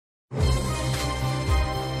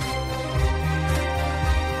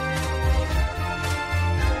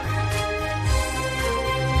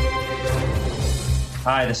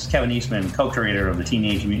Hi, this is Kevin Eastman, co-creator of the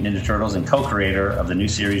Teenage Mutant Ninja Turtles and co-creator of the new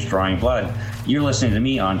series Drawing Blood. You're listening to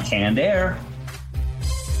me on Canned Air.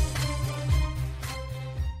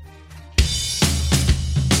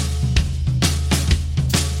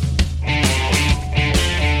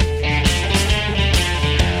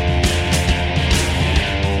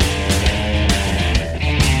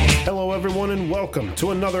 Welcome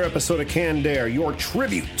to another episode of Canned Air, your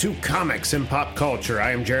tribute to comics and pop culture.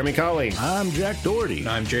 I am Jeremy Colley. I'm Jack Doherty. And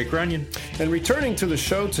I'm Jake Runyon. And returning to the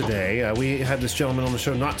show today, we had this gentleman on the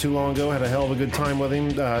show not too long ago, had a hell of a good time with him,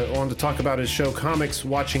 on to talk about his show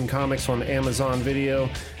Watching Comics on Amazon Video.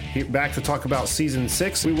 Back to talk about Season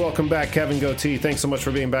 6. We welcome back Kevin Goatee. Thanks so much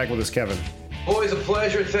for being back with us, Kevin. Always a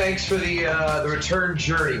pleasure. Thanks for the return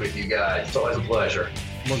journey with you guys. It's always a pleasure.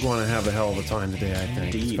 We're going to have a hell of a time today, I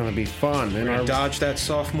think. Indeed. It's going to be fun. We're going to dodge that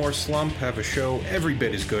sophomore slump, have a show every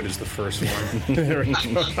bit as good as the first one. There we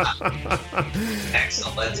go.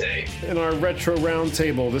 Excellent. In our retro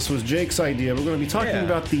roundtable, this was Jake's idea. We're going to be talking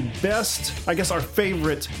about the best, I guess our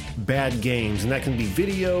favorite bad games. And that can be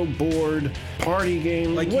video, board, party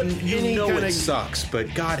game. Like, you know it sucks,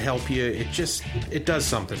 but God help you, it does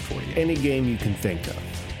something for you. Any game you can think of.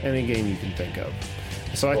 Any game you can think of.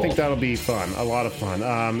 So I think that'll be fun, a lot of fun.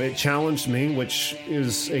 It challenged me, which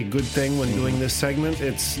is a good thing when doing this segment.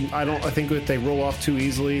 I think if they roll off too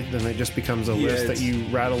easily, then it just becomes a list that you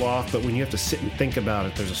rattle off. But when you have to sit and think about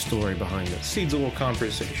it, there's a story behind it. Seeds a little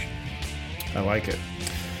conversation. I like it.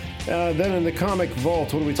 Then in the comic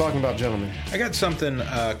vault, what are we talking about, gentlemen? I got something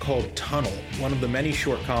called Tunnel, one of the many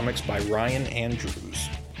short comics by Ryan Andrews.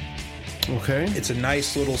 Okay. It's a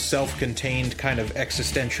nice little self-contained kind of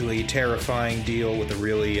existentially terrifying deal with a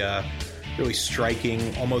really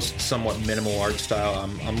striking, almost somewhat minimal art style.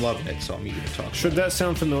 I'm loving it, so I'm eager to talk about it. Should that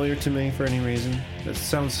sound familiar to me for any reason? That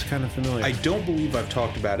sounds kind of familiar. I don't believe I've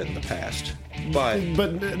talked about it in the past, but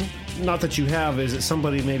not that you have. Is it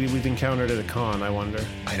somebody maybe we've encountered at a con, I wonder?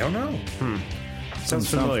 I don't know. Sounds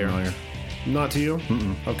familiar. Not to you?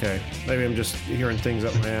 Mm-mm. Okay. Maybe I'm just hearing things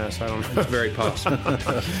up my ass. I don't know. It's very possible.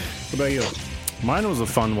 What about you? Mine was a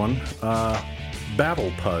fun one.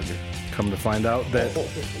 Battle Pug. Come to find out that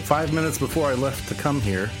 5 minutes before I left to come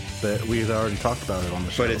here, that we had already talked about it on the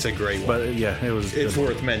show. But it's a great one. But yeah, it's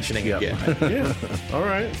worth mentioning again. Yeah. All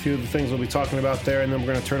right. A few of the things we'll be talking about there, and then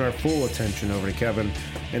we're going to turn our full attention over to Kevin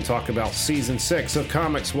and talk about Season 6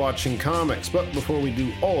 of Watching Comics. But before we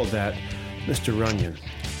do all of that, Mr. Runyon.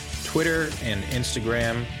 Twitter and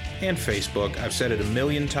Instagram and Facebook. I've said it a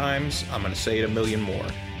million times. I'm going to say it a million more.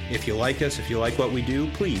 If you like us, if you like what we do,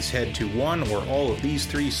 please head to one or all of these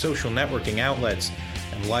three social networking outlets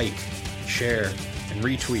and like, share, and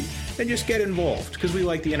retweet. And just get involved, because we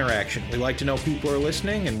like the interaction. We like to know people are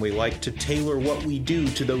listening, and we like to tailor what we do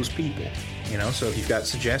to those people. So if you've got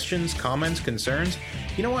suggestions, comments, concerns,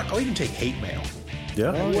 you know what? I'll even take hate mail.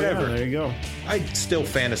 Yeah, whatever. Yeah, there you go. I still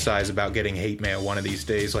fantasize about getting hate mail one of these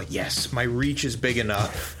days. Like, yes, my reach is big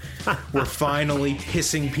enough. We're finally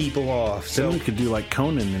pissing people off. So then we could do like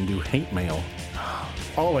Conan and do hate mail.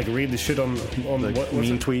 Oh, like read the shit on like what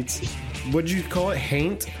mean tweets. What'd you call it?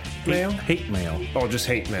 Hate mail? Hate mail. Oh, just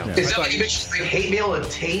hate mail. Yeah. Is that like you mix like hate mail and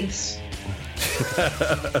taints?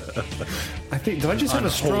 Did I just have a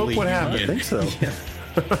stroke? What happened? I think so. Yeah.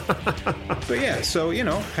 But yeah, so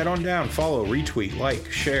head on down, follow, retweet,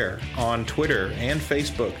 like, share on Twitter and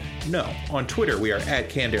Facebook. No, on Twitter we are at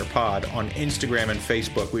CannedAirPod. On Instagram and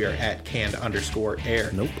Facebook we are at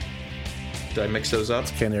 @canned_air. Nope. Did I mix those up?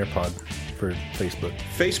 It's CannedAirPod for Facebook.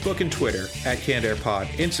 Facebook and Twitter at CannedAirPod.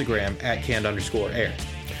 Instagram at @canned_air.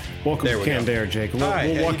 Welcome to Canned Air, Jake.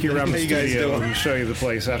 We'll walk you around the studio and show you the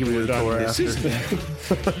place after we're done.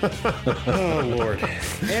 Oh, Lord.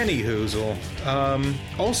 Anywhoozle.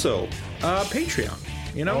 Also, Patreon.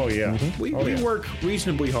 Oh, yeah. We work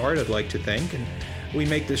reasonably hard, I'd like to think, and we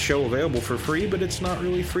make this show available for free, but it's not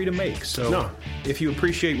really free to make. So if you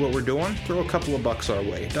appreciate what we're doing, throw a couple of bucks our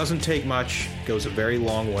way. It doesn't take much. It goes a very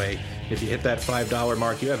long way. If you hit that $5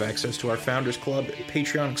 mark, you have access to our Founders Club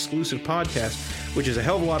Patreon-exclusive podcast, which is a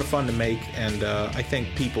hell of a lot of fun to make, and I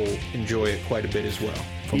think people enjoy it quite a bit as well.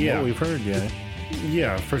 From what we've heard,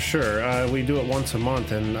 Yeah, for sure. We do it once a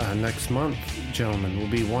month, and next month, gentlemen, will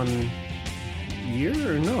be 1 year?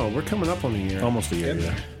 Or no, we're coming up on a year. Almost a year,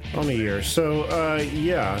 yeah. On a year. So,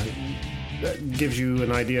 that gives you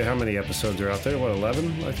an idea how many episodes are out there. What,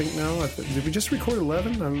 11, I think now? Did we just record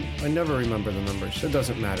 11? I never remember the numbers. It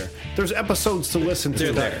doesn't matter. There's episodes to listen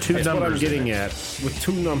to. That's what I'm getting at, with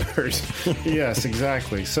 2 numbers. Yes,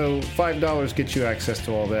 exactly. So $5 gets you access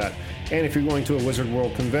to all that. And if you're going to a Wizard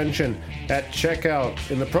World convention, at checkout,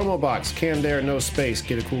 in the promo box, Canned Air, no space,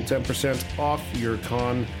 get a cool 10% off your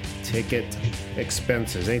con ticket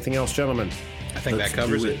expenses. Anything else, gentlemen? I think that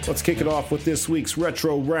covers it. Let's kick it off with this week's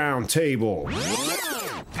Retro Roundtable.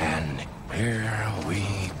 And here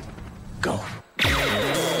we go.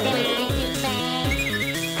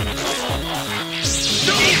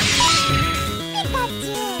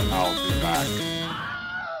 I'll be back.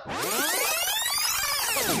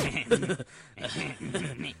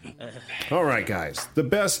 All right, guys. The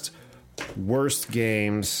best, worst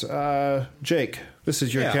games. Jake, this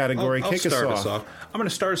is your category. I'll Kick us start off. I'm going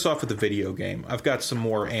to start us off with a video game. I've got some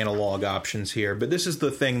more analog options here, but this is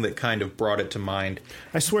the thing that kind of brought it to mind.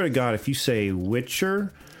 I swear to God, if you say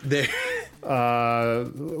Witcher, There,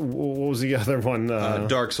 what was the other one?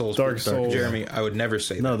 Dark Souls. Dark Souls. Jeremy, I would never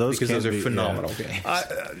say No, that those because can't those are be- phenomenal games.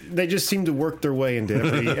 They just seem to work their way into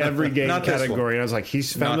every game Not this category. one. And I was like,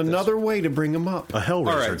 he's Not found this another way to bring them up. A Hellraiser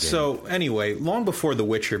All right, game. so anyway, long before The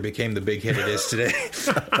Witcher became the big hit it is today.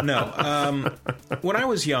 When I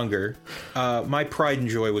was younger, my pride and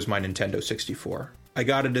joy was my Nintendo 64. I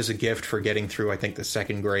got it as a gift for getting through, I think, the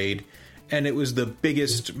second grade, and it was the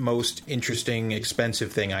biggest, most interesting,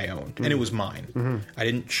 expensive thing I owned, and it was mine. I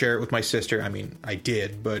didn't share it with my sister. I mean, I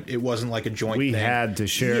did, but it wasn't like a joint We thing. had to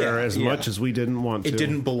share as much as we didn't want to. It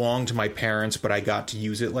didn't belong to my parents, but I got to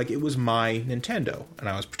use it like it was my Nintendo. And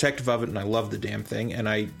I was protective of it, and I loved the damn thing. And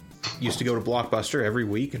I used to go to Blockbuster every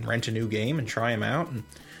week and rent a new game and try them out.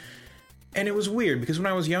 And it was weird, because when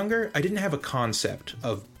I was younger, I didn't have a concept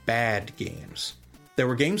of bad games. There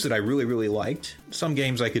were games that I really, really liked. Some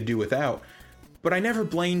games I could do without. But I never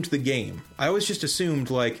blamed the game. I always just assumed,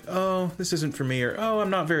 like, oh, this isn't for me, or oh, I'm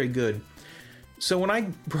not very good. So when I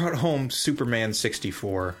brought home Superman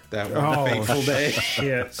 64, that one fateful day,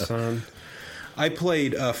 Shit, son. I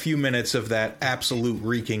played a few minutes of that absolute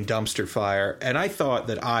reeking dumpster fire, and I thought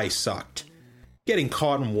that I sucked. Getting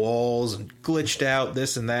caught in walls and glitched out,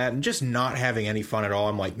 this and that, and just not having any fun at all.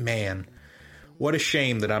 I'm like, man, what a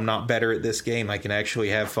shame that I'm not better at this game. I can actually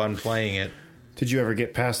have fun playing it. Did you ever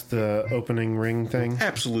get past the opening ring thing?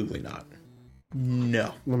 Absolutely not.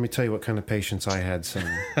 No. Let me tell you what kind of patience I had, son.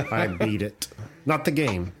 I beat it. Not the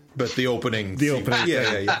game. But the opening. The opening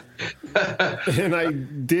Yeah. And I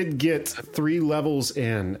did get 3 levels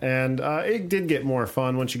in. And it did get more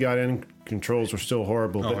fun once you got in. Controls were still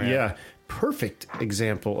horrible. But yeah. perfect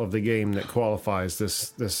example of the game that qualifies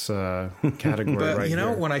this category But, right you know,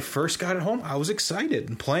 here. when I first got it home, I was excited.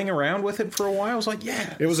 And playing around with it for a while, I was like,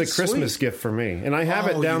 yeah. It was a sweet. Christmas gift for me, and I have Oh,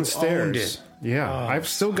 it you downstairs. owned it. Yeah, I've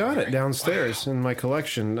still got it downstairs in my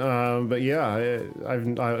collection. But yeah,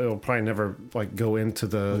 I'll probably never like go into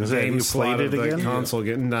the Is that game you slot played of it the again? console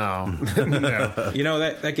again. No, no. You know,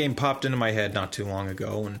 that game popped into my head not too long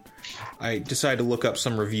ago, and I decided to look up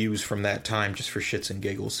some reviews from that time just for shits and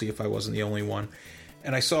giggles, see if I wasn't the only one.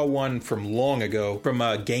 And I saw one from long ago from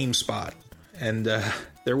GameSpot, and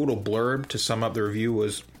their little blurb to sum up the review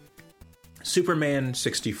was, Superman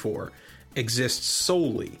 64 exists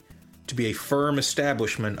solely to be a firm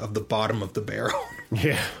establishment of the bottom of the barrel.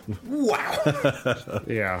 Yeah, Wow.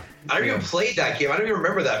 yeah. I never even played that game. I don't even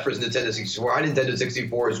remember that for Nintendo 64. I had Nintendo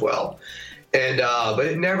 64 as well, and but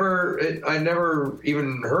I never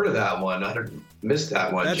even heard of that one. I missed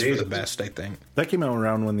that one. That's Jesus. for the best, I think. That came out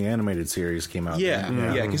around when the animated series came out. Yeah,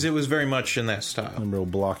 because it was very much in that style. A real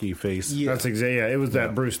blocky face. Yeah. That's exactly. Yeah, it was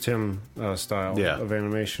that Bruce Timm style of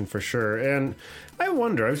animation for sure. And I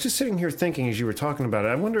wonder. I was just sitting here thinking as you were talking about it.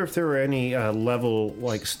 I wonder if there were any level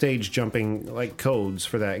like stage jumping like codes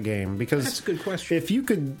for that game, because That's a good question. If you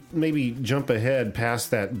could maybe jump ahead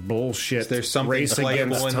past that bullshit There's something race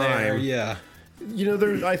playable against in time. there. Yeah. You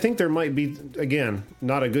know, I think there might be, again,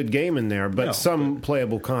 not a good game in there, but No, some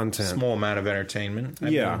playable content. Small amount of entertainment. I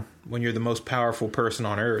Yeah. mean, when you're the most powerful person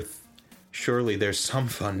on Earth, surely there's some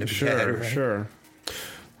fun to be had. Sure, Right? sure.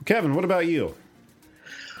 Kevin, what about you?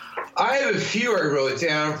 I have a few I wrote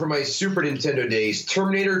down from my Super Nintendo days.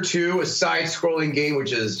 Terminator 2, a side-scrolling game,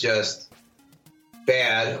 which is just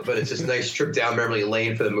bad, but it's just a nice trip down memory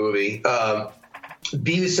lane for the movie.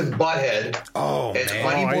 Beavis and Butthead. Oh, It's man.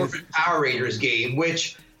 Mighty Morphin Power Rangers game,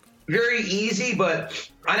 which very easy, and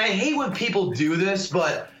I hate when people do this,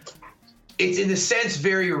 but it's in a sense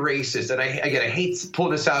very racist. And I hate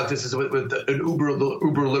pulling this out. This is what the uber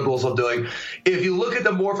liberals are doing. If you look at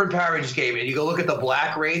the Morphin Power Rangers game and you go look at the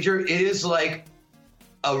Black Ranger, it is like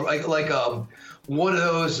one of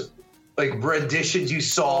those like renditions you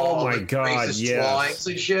saw. Oh my like, God, racist yes. drawings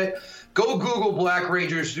and shit. Go Google Black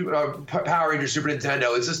Rangers, Power Rangers Super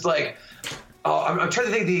Nintendo. It's just like, I'm trying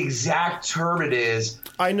to think the exact term it is.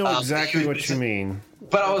 I know exactly what you mean.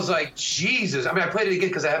 But I was like, Jesus. I mean, I played it again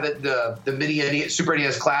because I have the mini NES, Super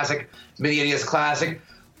NES Classic, mini NES Classic.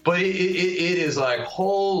 But it is like,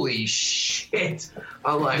 holy shit.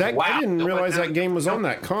 I'm like, wow. I didn't realize that game was on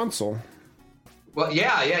that console. Well,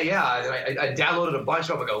 yeah. I downloaded a bunch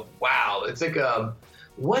of them. I go, wow. It's like, I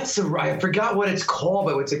forgot what it's called,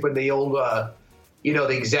 but it's like when the old, the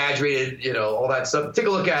exaggerated, all that stuff. Take a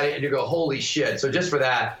look at it and you go, holy shit. So just for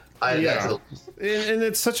that, and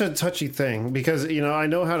it's such a touchy thing because I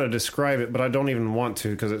know how to describe it, but I don't even want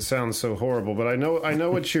to because it sounds so horrible. But I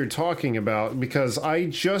know what you're talking about because I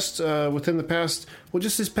just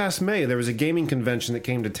just this past May there was a gaming convention that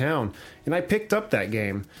came to town and I picked up that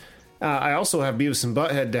game. I also have Beavis and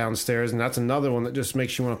Butthead downstairs, and that's another one that just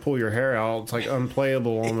makes you want to pull your hair out. It's like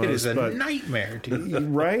unplayable almost. It is a nightmare, dude.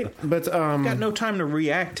 Right? But got no time to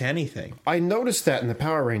react to anything. I noticed that in the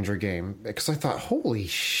Power Ranger game because I thought, holy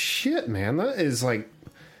shit, man, that is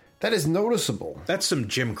noticeable. That's some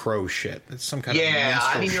Jim Crow shit. That's some kind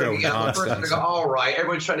of show nonsense. All right,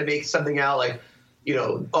 everyone's trying to make something out like,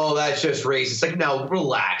 that's just racist. Like, no,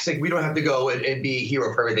 relax. Like, we don't have to go and be a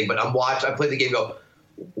hero for everything. But I played the game and go,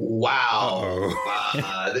 wow.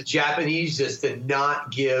 The Japanese just did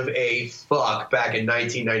not give a fuck back in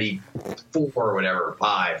 1994 or whatever,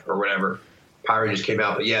 5 or whatever. Power Rangers came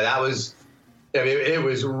out. But yeah, it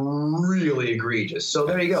was really egregious. So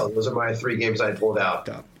there you go. Those are my 3 games I pulled out.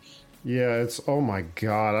 Yeah, it's, oh my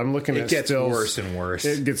God. I'm looking at it gets worse and worse.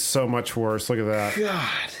 It gets so much worse. Look at that.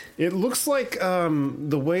 God. It looks like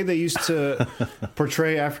the way they used to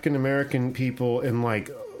portray African American people in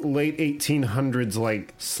like late 1800s,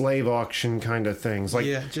 like slave auction kind of things, like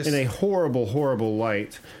in a horrible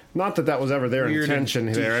light. Not that was ever their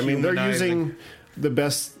intention there. I mean, they're using the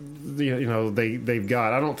best they've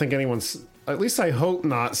got. I don't think anyone's, at least I hope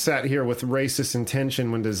not, sat here with racist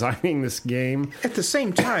intention when designing this game. At the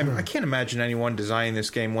same time, I can't imagine anyone designing this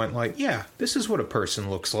game went like, yeah, this is what a person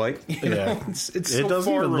looks like. You know? It so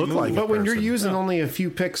doesn't even look like but when you're using only a few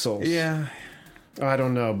pixels. Yeah. I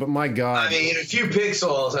don't know, but my God. I mean, a few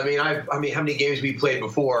pixels. I mean, how many games we played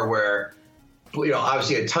before where,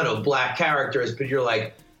 obviously a ton of black characters, but you're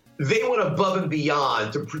like, they went above and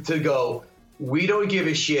beyond to go, we don't give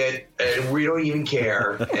a shit and we don't even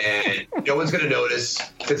care and no one's going to notice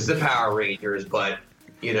because it's the Power Rangers. But,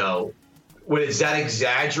 when it's that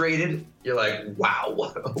exaggerated, you're like,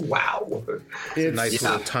 wow. It's a nice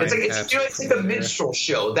little time it's like the minstrel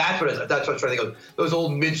show. That's what I'm trying to think of. Those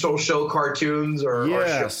old minstrel show cartoons or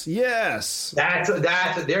yes. That's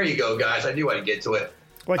there you go, guys. I knew I'd get to it.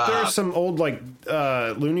 Like there's some old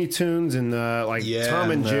Looney Tunes and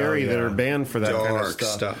Tom and Jerry that are banned for that kind of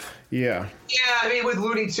stuff. Yeah. Yeah, I mean, with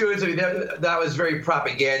Looney Tunes, that was very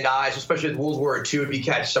propagandized, especially with World War II. If you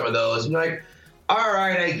catch some of those, and you're like, all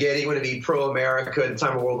right, I get it. You want to be pro-America in the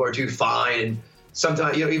time of World War II, fine. And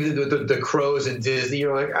sometimes, even the Crows and Disney,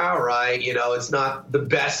 you're like, all right, it's not the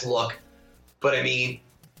best look. But I mean,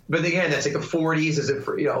 but again, that's like the 40s. Is it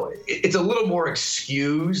for, it's a little more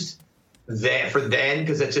excused for then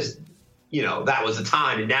because it's just, that was the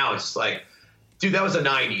time. And now it's just like, dude, that was the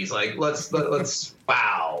 90s. Like, let's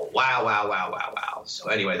wow. So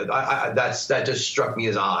anyway, that just struck me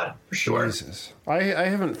as odd for sure. Jesus. I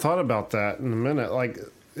haven't thought about that in a minute. Like,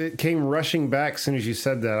 it came rushing back as soon as you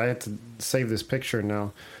said that. I had to save this picture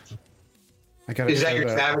now. Is that your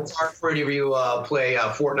avatar for any of you play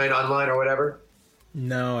Fortnite online or whatever?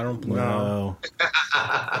 No, I don't play. No.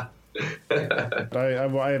 I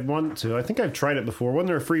want to. I think I've tried it before. Wasn't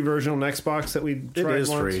there a free version on Xbox that we tried It is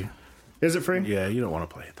once? free. Is it free? Yeah, you don't want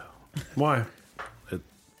to play it, though. Why?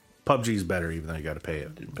 PUBG's better, even though you got to pay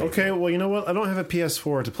it. Okay, well, you know what? I don't have a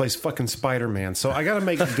PS4 to play fucking Spider-Man, so I got to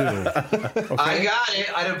make do. Okay? I got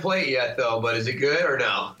it. I didn't play it yet, though, but is it good or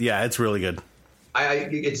no? Yeah, it's really good.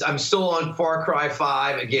 I'm still on Far Cry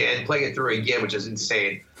 5 again, playing it through again, which is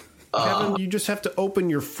insane. Kevin, you just have to open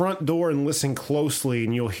your front door and listen closely,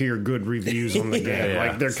 and you'll hear good reviews on the game. Yeah.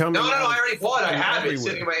 Like they're coming. No, I already bought it. I have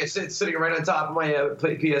it sitting right on top of my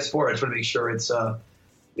PS4. I just want to make sure it's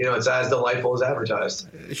it's as delightful as advertised.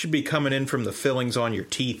 It should be coming in from the fillings on your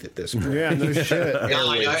teeth at this point. Yeah, no shit.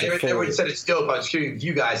 Everyone said it's dope. I was curious if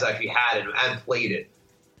you guys actually had it and played it.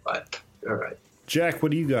 But all right. Jack,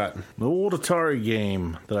 what do you got? The old Atari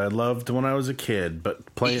game that I loved when I was a kid,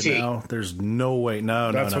 but play it now, there's no way.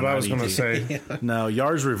 That's what I was going to say. No,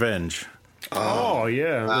 Yar's Revenge. Oh,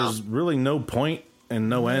 yeah. Wow. There's really no point and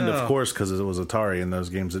no end, of course, because it was Atari, and those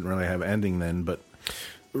games didn't really have ending then. But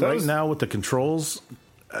right now with the controls,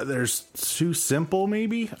 they're too simple,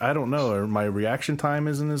 maybe? I don't know. Or my reaction time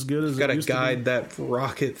isn't as good as it used to be. Got to guide that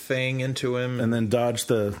rocket thing into him. And then dodge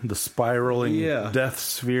the spiraling death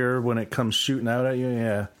sphere when it comes shooting out at you.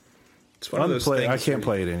 Yeah. It's one of those things. I can't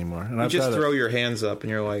play it anymore. And you just throw your hands up and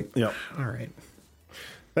you're like, all right.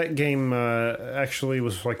 That game actually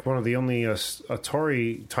was like one of the only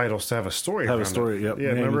Atari titles to have a story. Have a story, yep. Yeah,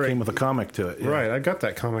 remember it came with a comic to it. Yeah. Right, I got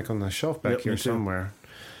that comic on the shelf back here somewhere.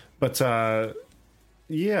 But I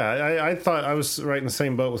thought I was right in the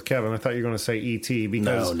same boat with Kevin. I thought you were going to say E.T.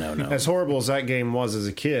 because no. As horrible as that game was as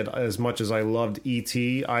a kid, as much as I loved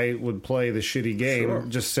E.T., I would play the shitty game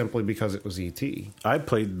just simply because it was E.T. I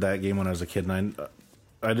played that game when I was a kid, and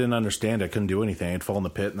I didn't understand it. I couldn't do anything. I'd fall in the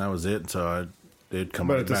pit, and that was it. So it'd come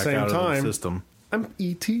back out of the system. I'm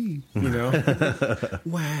E.T., you know?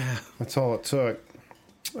 Wow. That's all it took.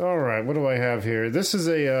 All right, what do I have here? This is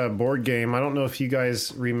a board game. I don't know if you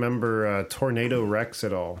guys remember Tornado Rex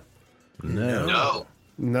at all. No.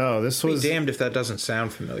 No, this was... Be damned if that doesn't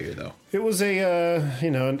sound familiar, though. It was a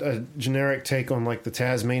generic take on like the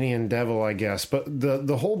Tasmanian Devil, I guess. But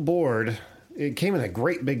the whole board, it came in a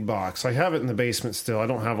great big box. I have it in the basement still. I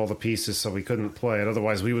don't have all the pieces, so we couldn't play it.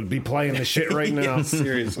 Otherwise, we would be playing the shit right now. Yeah,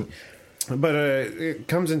 seriously. But it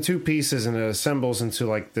comes in 2 pieces and it assembles into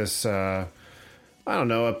like this... I don't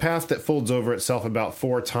know, a path that folds over itself about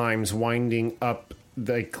 4 times, winding up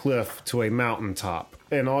the cliff to a mountaintop.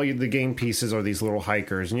 And all the game pieces are these little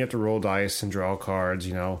hikers, and you have to roll dice and draw cards,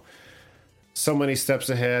 you know. So many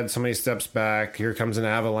steps ahead, so many steps back. Here comes an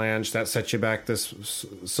avalanche. That sets you back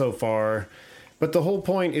so far. But the whole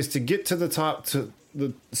point is to get to the top, to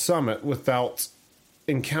the summit, without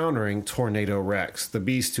encountering Tornado Rex, the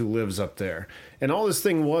beast who lives up there. And all this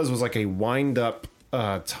thing was like a wind-up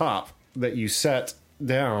top that you set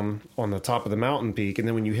down on the top of the mountain peak, and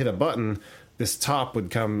then when you hit a button, this top would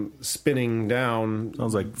come spinning down.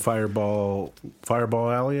 Sounds like Fireball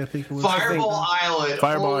Alley, I think it was. Fireball Island.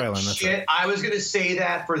 Fireball Holy Island, that's shit. right. I was going to say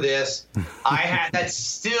that for this. That's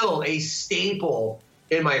still a staple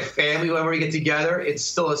in my family. Whenever we get together, it's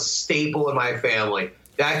still a staple in my family.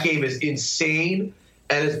 That game is insane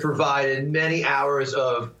and has provided many hours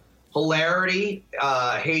of hilarity,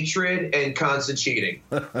 hatred, and constant cheating.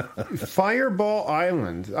 Fireball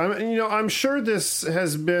Island. I'm sure this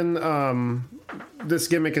has been this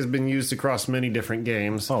gimmick has been used across many different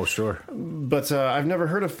games. Oh, sure. But I've never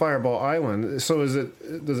heard of Fireball Island. So does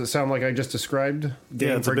it sound like I just described?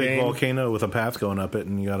 Yeah, it's a big volcano with a path going up it,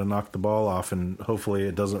 and you got to knock the ball off, and hopefully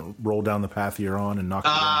it doesn't roll down the path you're on and knock it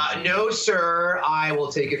down. No, sir. I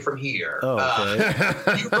will take it from here. Oh,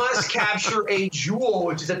 okay. You must capture a jewel,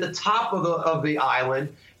 which is at the top of the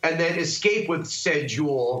island, and then escape with said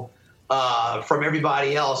jewel from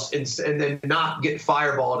everybody else, and then not get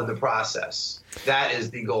fireballed in the process. That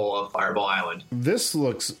is the goal of Fireball Island. This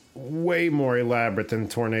looks way more elaborate than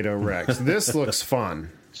Tornado Rex. This looks fun.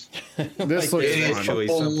 This looks It fun. is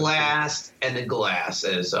a blast and a glass,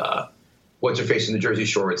 as what's her face in the Jersey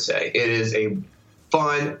Shore would say. It is a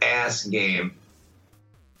fun ass game.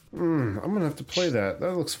 I'm gonna have to play that.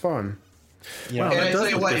 That looks fun. Yeah, And I it tell does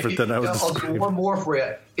you look what, different than I was I'll do describing. one more for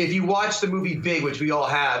you. If you watch the movie Big, which we all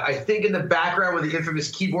have, I think in the background where the infamous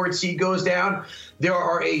keyboard seat goes down, there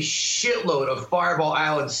are a shitload of Fireball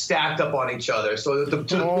Islands stacked up on each other. So to the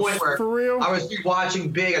point where for real? I was watching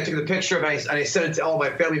Big, I took the picture of it and I sent it to all my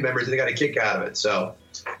family members, and they got a kick out of it. So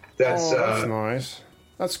that's nice.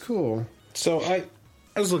 That's cool. So I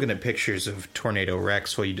was looking at pictures of Tornado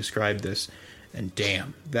Rex while you described this, and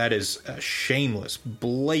damn, that is a shameless,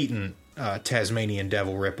 blatant Tasmanian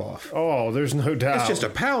Devil ripoff. Oh, there's no doubt. It's just a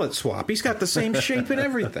palette swap. He's got the same shape and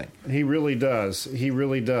everything. He really does. He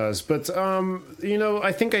really does. But,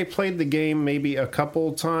 I think I played the game maybe a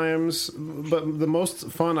couple times, but the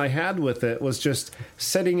most fun I had with it was just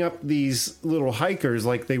setting up these little hikers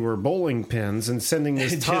like they were bowling pins and sending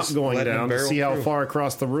this top Just going letting down them to see barrel how through. far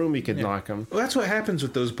across the room he could knock them. Well, that's what happens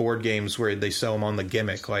with those board games where they sell them on the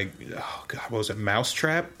gimmick. Like, oh God, what was it,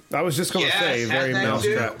 Mousetrap? I was just going to Yes, say, very that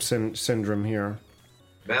mousetrap syndrome here.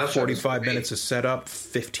 45 minutes of setup,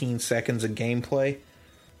 15 seconds of gameplay.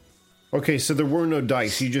 Okay, so there were no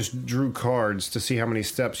dice. You just drew cards to see how many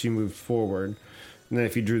steps you moved forward. And then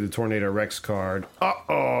if you drew the Tornado Rex card,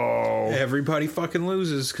 Everybody fucking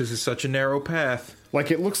loses because it's such a narrow path.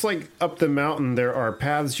 like it looks like up the mountain there are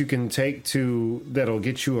paths you can take that'll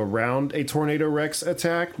get you around a Tornado Rex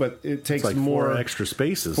attack, but it takes It's like more 4 extra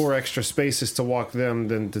spaces. 4 extra spaces to walk them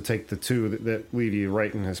than to take the 2 that lead you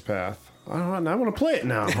right in his path. I want to play it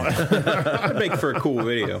now. That'd make for a cool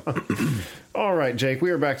video. All right, Jake,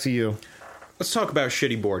 we are back to you. Let's talk about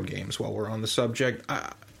shitty board games while we're on the subject.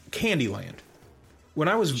 Candyland. When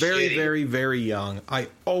I was very, Shitty. very, very young, I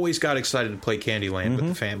always got excited to play Candyland with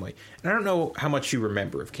the family. And I don't know how much you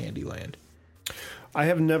remember of Candyland. I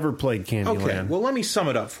have never played Candyland. Okay, well, let me sum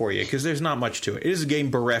it up for you, because there's not much to it. It is a game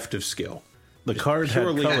bereft of skill. The card had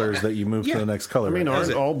colors that you move to the next color. I mean,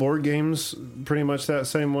 aren't all board games pretty much that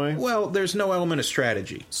same way? Well, there's no element of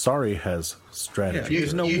strategy. Sorry has strategy. You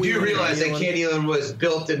do realize that Candyland was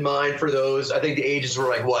built in mind for those. I think the ages were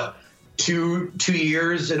like, what, 2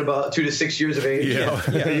 years and about 2 to 6 years of age?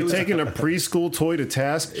 Yeah. Are you taking a preschool toy to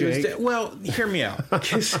task, Jake? Well, hear me out.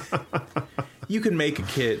 You can make a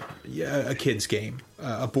kid's game,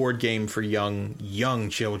 a board game for young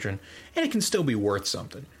children, and it can still be worth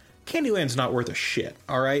something. Candyland's not worth a shit,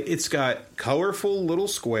 all right? It's got colorful little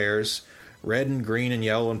squares, red and green and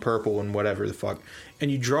yellow and purple and whatever the fuck, and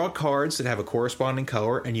you draw cards that have a corresponding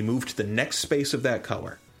color, and you move to the next space of that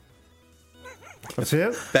color. That's it?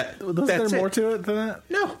 Is there more to it than that?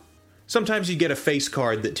 No. Sometimes you get a face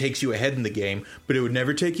card that takes you ahead in the game, but it would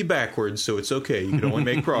never take you backwards, so it's okay. You can only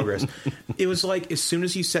make progress. It was like as soon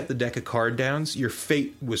as you set the deck of card downs, your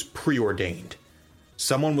fate was preordained.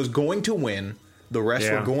 Someone was going to win, the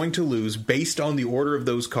rest were going to lose based on the order of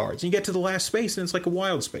those cards. And you get to the last space, and it's like a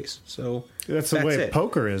wild space. So that's the way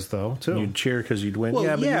poker is, though, too. You'd cheer because you'd win.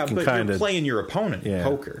 Well, but you're playing your opponent in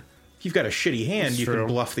poker. If you've got a shitty hand, you can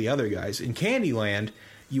bluff the other guys. In Candyland,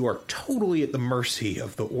 you are totally at the mercy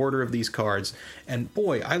of the order of these cards. And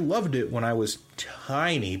boy, I loved it when I was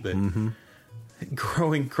tiny, but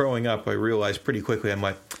growing up, I realized pretty quickly, I'm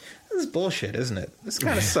like, this is bullshit, isn't it? This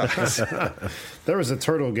kind of sucks. There was a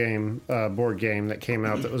turtle game, board game that came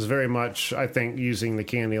out that was very much, I think, using the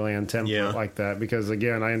Candyland template like that. Because,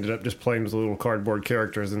 again, I ended up just playing with the little cardboard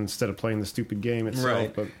characters instead of playing the stupid game itself.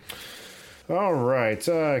 Right. But, all right.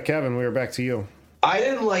 Kevin, we are back to you. I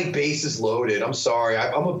didn't like Bases Loaded. I'm sorry.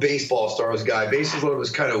 I'm a Baseball Stars guy. Bases Loaded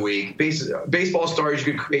was kind of weak. Baseball Stars,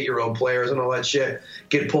 you could create your own players and all that shit,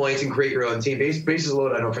 get points and create your own team. Bases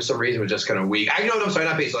Loaded, I know for some reason, was just kind of weak. I'm sorry,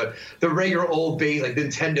 not Bases Loaded. The regular old like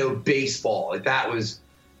Nintendo Baseball, like that was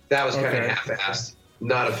kind of half-assed.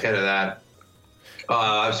 Not a fan of that.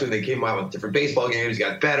 Obviously, they came out with different baseball games,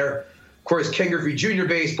 got better. Of course, Ken Griffey Jr.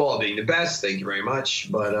 Baseball being the best. Thank you very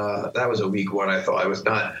much. But that was a weak one. I thought I was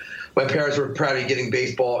not. My parents were proud of getting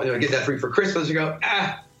baseball, getting that free for Christmas. You go,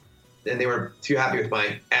 and they were too happy with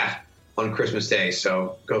my on Christmas Day.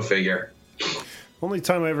 So go figure. Only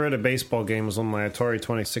time I ever had a baseball game was on my Atari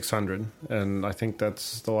 2600, and I think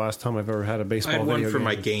that's the last time I've ever had a baseball game. I had one for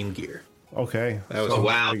my Game Gear. Okay.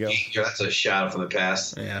 Wow. That's a shout from the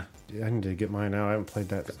past. Yeah. I need to get mine out. I haven't played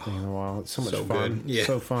that thing in a while. It's so much fun. Good. Yeah.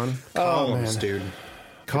 So fun. Columns, dude.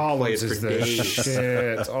 Columns is the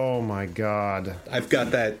shit. Oh, my God. I've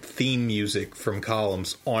got that theme music from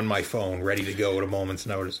Columns on my phone ready to go at a moment's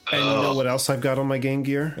notice. And you know what else I've got on my Game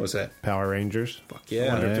Gear? What's that? Power Rangers. Fuck yeah.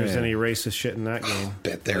 I wonder if there's any racist shit in that game.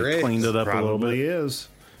 Bet there is. Cleaned it up a little bit. Probably is.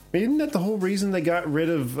 I mean, isn't that the whole reason they got rid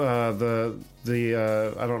of the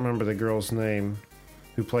I don't remember the girl's name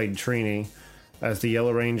who played Trini as the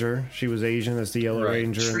Yellow Ranger? She was Asian as the Yellow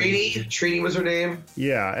Ranger. Trini was her name?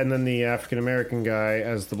 Yeah, and then the African-American guy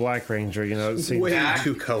as the Black Ranger, it seemed way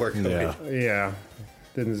too color-coded. Yeah.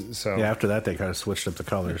 After that, they kind of switched up the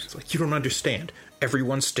colors. It's like, you don't understand.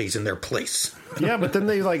 Everyone stays in their place. Yeah, but then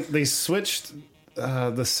they switched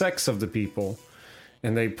the sex of the people,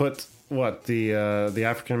 and they put the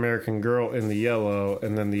African American girl in the yellow,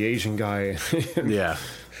 and then the Asian guy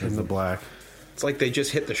in the black. It's like they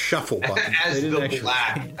just hit the shuffle button. As the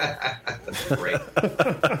black. That's great.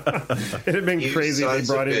 It'd have been crazy if they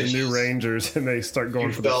brought in the new Rangers and they start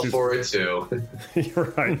going for the fell for it too. You're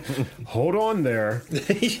right. Hold on there.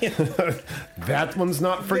 That one's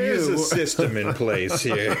not for There's you. There's a system in place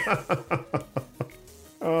here.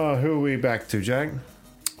 Who are we back to, Jack?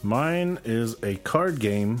 Mine is a card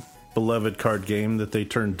game, beloved card game that they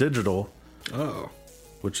turned digital. Oh.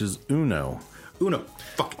 Which is Uno. Uno.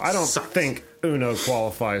 I don't think Uno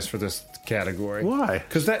qualifies for this category. Why?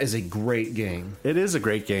 Because that is a great game. It is a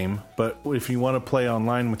great game, but if you want to play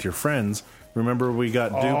online with your friends, remember we got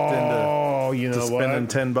duped into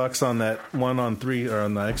spending $10 on that one on the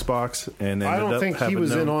Xbox, and I don't think he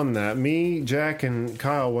was in on that. Me, Jack, and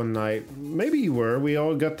Kyle one night. Maybe you were. We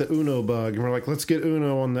all got the Uno bug, and we're like, let's get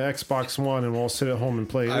Uno on the Xbox One, and we'll all sit at home and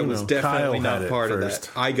play Uno. I was definitely not part of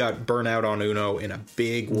first. that. I got burnt out on Uno in a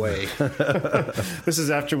big way. This is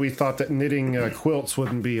after we thought that knitting quilts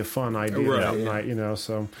wouldn't be a fun idea that night,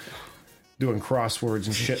 so doing crosswords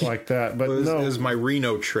and shit like that. But it was my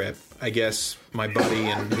Reno trip. I guess my buddy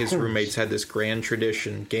and his roommates had this grand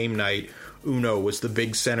tradition, game night. Uno was the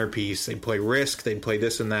big centerpiece. They'd play Risk, they'd play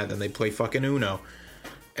this and that, then they'd play fucking Uno.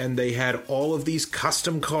 and they had all of these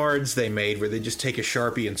custom cards they made where they just take a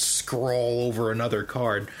Sharpie and scrawl over another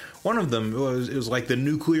card. One of them was like the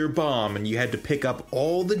nuclear bomb, and you had to pick up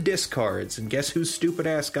all the discards, and guess whose stupid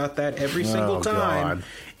ass got that every single time? God.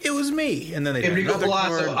 It was me. And then they Enrico another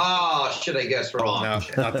card. Palazzo. Oh, shit, I guess wrong. No,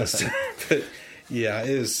 not this time. But yeah,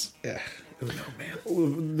 it was... Yeah. Uno,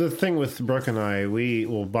 man. The thing with Brooke and I, we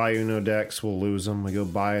will buy Uno decks, we'll lose them. We go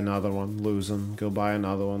buy another one, lose them. Go buy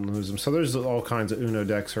another one, lose them. So there's all kinds of Uno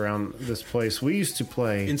decks around this place. We used to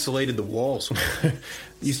play... Insulated the walls.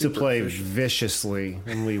 used to play viciously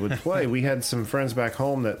when we would play. We had some friends back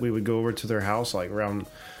home that we would go over to their house like around...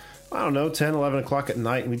 I don't know, 10, 11 o'clock at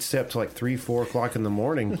night, and we'd stay up to like 3, 4 o'clock in the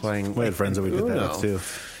morning playing. We had friends that we did that with, too.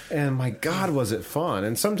 And my God, was it fun.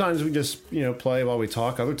 And sometimes we just, play while we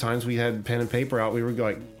talk. Other times we had pen and paper out. We were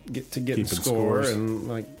like, getting score and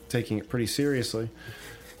like taking it pretty seriously.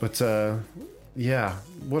 But, yeah,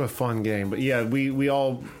 what a fun game. But yeah, we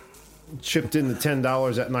all chipped in the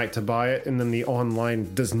 $10 at night to buy it, and then the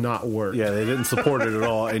online does not work. Yeah, they didn't support it at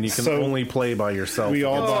all, and you can only play by yourself. We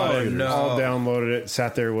all bought it, no. all downloaded it,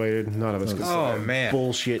 sat there, waited. None of us could Oh, man.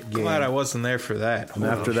 Bullshit game. Glad I wasn't there for that. And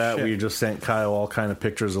after that, we just sent Kyle all kind of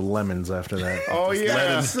pictures of lemons after that. Oh, yeah.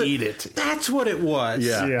 Let him eat it. That's what it was.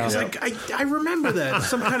 Yeah. Yeah. It's like, I remember that.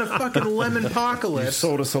 Some kind of fucking lemon apocalypse.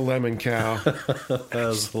 sold us a lemon cow. That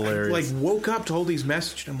was hilarious. Like, woke up to all these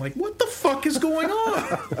messages, and I'm like, what the fuck is going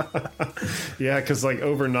on? Yeah, because like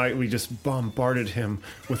overnight we just bombarded him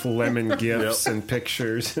with lemon gifts and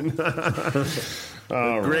pictures. Great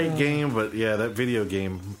game, but yeah, that video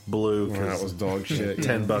game blew. That was dog shit.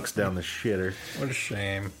 $10 down the shitter. What a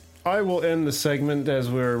shame. I will end the segment as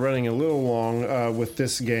we're running a little long with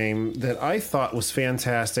this game that I thought was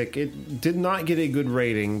fantastic. It did not get a good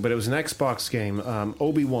rating, but it was an Xbox game.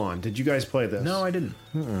 Obi-Wan. Did you guys play this? No, I didn't.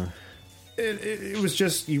 It was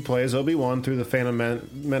just you play as Obi-Wan through the Phantom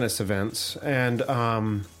Menace events, and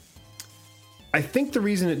I think the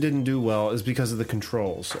reason it didn't do well is because of the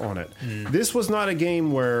controls on it. This was not a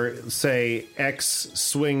game where, say, X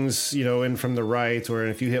swings, in from the right, or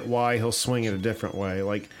if you hit Y, he'll swing it a different way.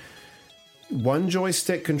 Like, one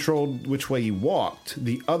joystick controlled which way you walked,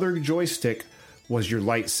 the other joystick was your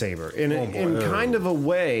lightsaber. In kind of a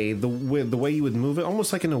way, the way you would move it,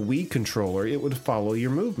 almost like in a Wii controller, it would follow your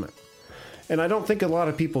movement. And I don't think a lot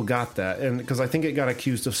of people got that, and because I think it got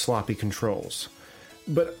accused of sloppy controls.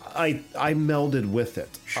 But I melded with it.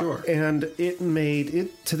 Sure. And it made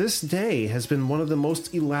it, to this day, has been one of the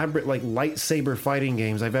most elaborate, like, lightsaber fighting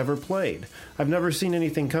games I've ever played. I've never seen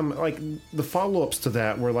anything come, like, the follow-ups to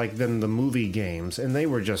that were, like, then the movie games, and they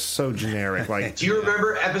were just so generic. Like, do you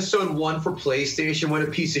remember episode 1 for PlayStation? What a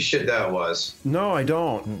piece of shit that was. No, I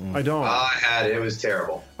don't. I don't. I had it. It was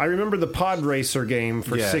terrible. I remember the Pod Racer game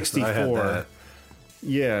for 64. I had that.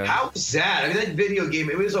 Yeah. How was that? I mean, that video game,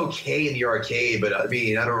 it was okay in the arcade, but I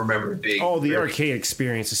mean, I don't remember it being... Oh, the arcade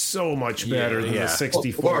experience is so much better than the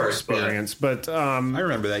 64 experience. But I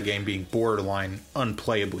remember that game being borderline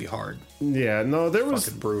unplayably hard. Yeah, no, there was...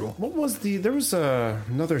 Fucking brutal. What was there was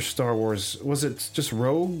another Star Wars... Was it just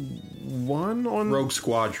Rogue One on... Rogue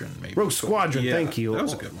Squadron, maybe. Rogue Squadron, Yeah, thank you. That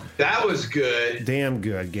was a good one. That was good. Damn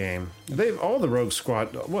good game. They've all the Rogue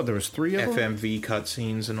Squad... What, there was 3 of them? FMV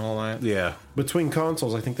cutscenes and all that. Yeah. Between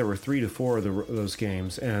consoles, I think there were 3 to 4 of those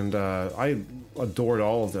games, and I adored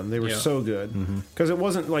all of them. They were so good because it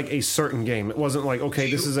wasn't like a certain game. It wasn't like,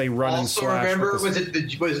 okay, this is a run and slash. Remember, was it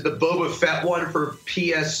the Boba Fett one for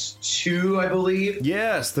PS2, I believe?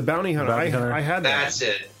 Yes, the Bounty Hunter. I had that. That's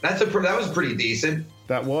it. That was pretty decent.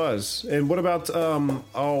 That was. And what about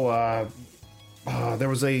there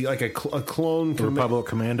was a clone Republic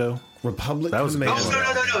Commando. Republic That was Commando.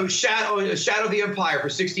 No. Shadow of the Empire for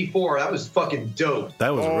 64. That was fucking dope.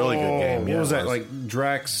 That was a really good game. Yeah, what was that? Like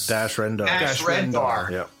Drax Dash Rendar. Dash Rendar.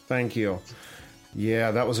 Yep. Thank you. Yeah,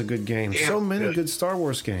 that was a good game. Damn so many good. good Star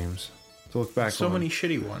Wars games to look back So on. many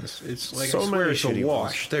shitty ones. It's like, So I swear many it's a shitty wash.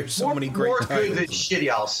 ones. There's so many great More good titles. than shitty,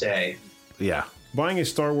 I'll say. Yeah. Buying a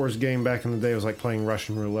Star Wars game back in the day was like playing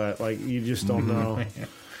Russian roulette. Like, you just don't know.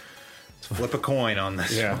 Flip a coin on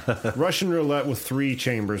this. Yeah. Russian roulette with 3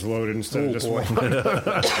 chambers loaded instead of just boy. one.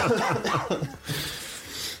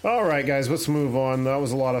 All right, guys, let's move on. That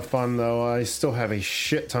was a lot of fun, though. I still have a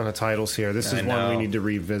shit ton of titles here. This is I one we know. need to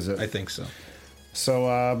revisit. I think so.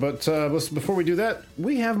 So, before we do that,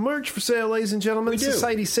 we have merch for sale, ladies and gentlemen. We do.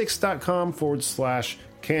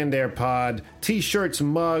 Society6.com/CannedAirPod. T-shirts,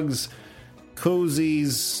 mugs,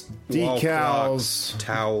 koozies, Wall decals, clocks,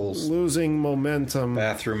 towels, losing momentum.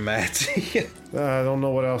 bathroom mats. I don't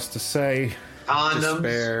know what else to say. Condoms,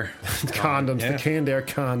 Despair. Condoms, Yeah. the Canned Air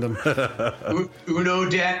condom. Uno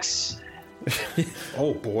decks.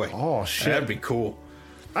 Oh boy. Oh, shit. That'd be cool.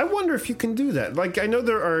 I wonder if you can do that. Like, I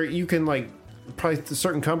know you can, like, probably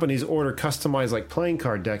certain companies order customized, like, playing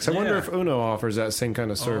card decks. I wonder if Uno offers that same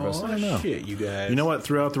kind of service. Oh, shit, you guys. You know what?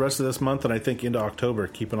 Throughout the rest of this month, and I think into October,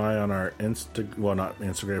 keep an eye on our not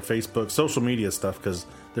Instagram, Facebook, social media stuff, because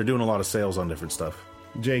they're doing a lot of sales on different stuff.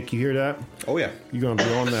 Jake, you hear that? Oh, yeah. You're going to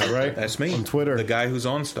be on that, right? That's me. On Twitter. The guy who's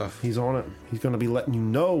on stuff. He's on it. He's going to be letting you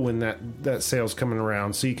know when that sale's coming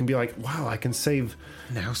around, so you can be like, wow, I can save,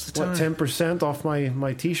 now's the time. 10% off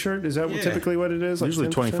my T-shirt? Is that typically what it is? Like usually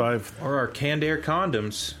 10%? 25. Or our Canned Air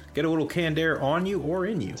condoms. Get a little Canned Air on you or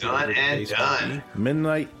in you. Done and done.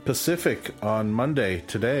 Midnight Pacific on Monday,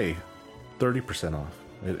 today, 30% off.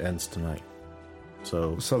 It ends tonight.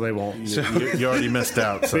 So they won't. You already missed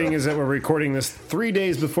out. So. Being is that we're recording this 3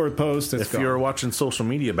 daes before it posts, if you were watching social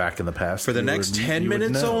media back in the past, for the next 10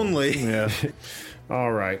 minutes only. Yeah.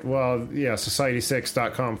 All right. Well, yeah,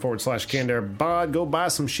 society6.com/Canned Bod. Go buy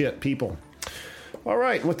some shit, people. All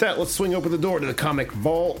right. With that, let's swing open the door to the comic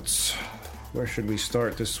vaults. Where should we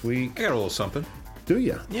start this week? I got a little something. Do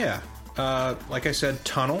ya? Yeah. Like I said,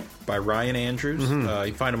 Tunnel by Ryan Andrews. You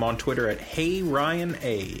can find him on Twitter at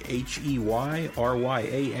HeyRyanA, HeyRyana.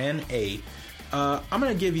 I'm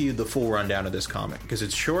going to give you the full rundown of this comic because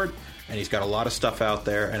it's short and he's got a lot of stuff out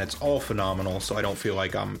there and it's all phenomenal, so I don't feel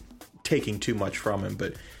like I'm taking too much from him.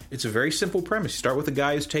 But it's a very simple premise. You start with a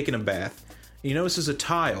guy who's taking a bath. He notices a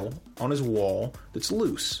tile on his wall that's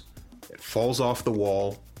loose. It falls off the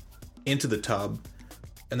wall into the tub,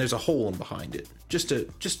 and there's a hole in behind it. Just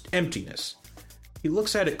emptiness. He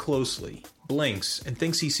looks at it closely, blinks, and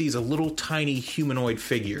thinks he sees a little tiny humanoid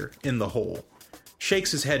figure in the hole.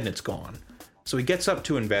 Shakes his head and it's gone. So he gets up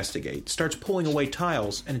to investigate, starts pulling away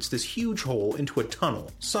tiles, and it's this huge hole into a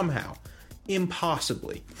tunnel, somehow.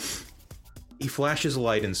 Impossibly. He flashes a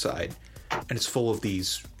light inside, and it's full of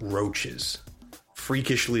these roaches.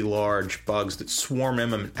 Freakishly large bugs that swarm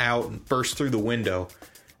him out and burst through the window.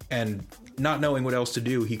 And not knowing what else to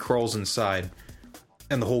do, he crawls inside.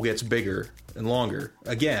 And the hole gets bigger and longer.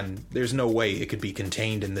 Again, there's no way it could be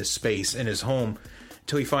contained in this space in his home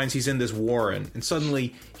until he finds he's in this warren. And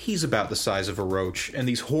suddenly, he's about the size of a roach, and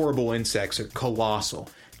these horrible insects are colossal,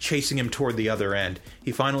 chasing him toward the other end.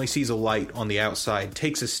 He finally sees a light on the outside,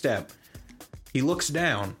 takes a step. He looks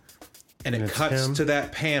down, and it cuts to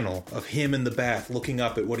that panel of him in the bath looking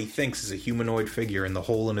up at what he thinks is a humanoid figure in the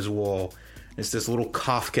hole in his wall. It's this little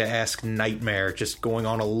Kafka-esque nightmare just going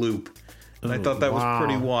on a loop. And I thought that was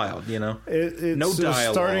pretty wild, you know? It's no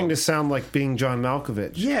dialogue. Starting to sound like being John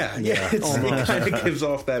Malkovich. Yeah. It kind of gives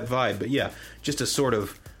off that vibe. But yeah, just a sort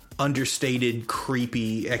of understated,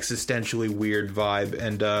 creepy, existentially weird vibe.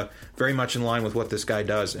 And very much in line with what this guy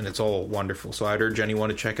does. And it's all wonderful. So I'd urge anyone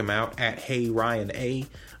to check him out at HeyRyanA.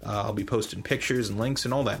 I'll be posting pictures and links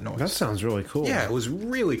and all that noise. That sounds really cool. Yeah, it was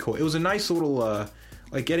really cool. It was a nice little...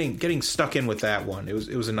 like getting stuck in with that one, it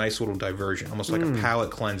was a nice little diversion, almost like a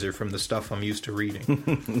palate cleanser from the stuff I'm used to reading.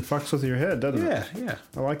 It fucks with your head, doesn't it? Yeah.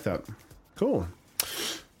 I like that. Cool.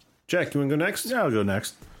 Jack, you want to go next? Yeah, I'll go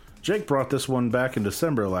next. Jake brought this one back in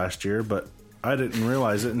December last year, but I didn't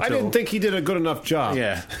realize it until... I didn't think he did a good enough job.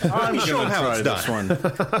 Yeah. I'm show going to how try it's this one.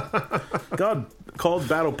 Called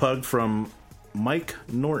Battle Pug from Mike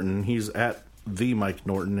Norton. He's at the Mike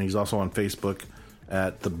Norton. He's also on Facebook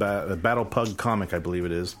at the Battle Pug comic, I believe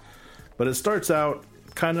it is. But it starts out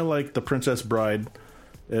kind of like The Princess Bride.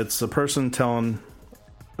 It's a person telling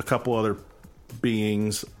a couple other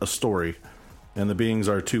beings a story. And the beings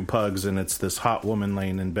are two pugs, and it's this hot woman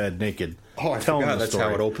laying in bed naked. Oh, I forgot that's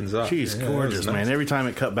how it opens up. She's gorgeous, man. Every time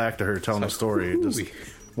it cut back to her telling a story, just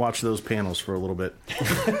watch those panels for a little bit.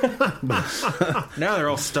 Now they're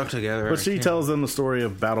all stuck together. But she tells them the story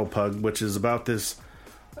of Battle Pug, which is about this...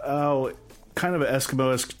 kind of an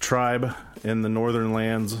Eskimo-esque tribe in the northern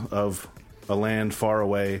lands of a land far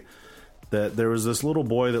away, that there was this little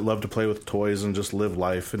boy that loved to play with toys and just live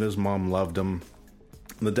life, and his mom loved him.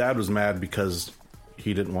 And the dad was mad because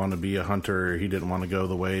he didn't want to be a hunter, he didn't want to go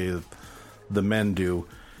the way the men do.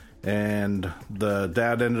 And the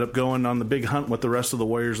dad ended up going on the big hunt with the rest of the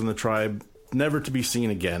warriors in the tribe, never to be seen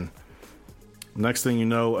again. Next thing you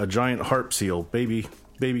know, a giant harp seal, baby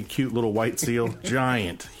cute little white seal,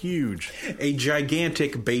 giant, huge. A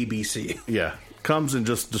gigantic baby seal. Yeah, comes and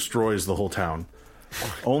just destroys the whole town.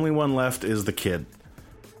 Only one left is the kid.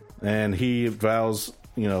 And he vows,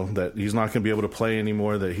 that he's not going to be able to play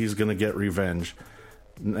anymore, that he's going to get revenge.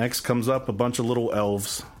 Next comes up a bunch of little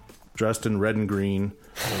elves dressed in red and green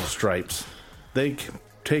stripes. They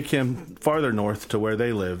take him farther north to where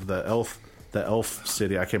they live, the elf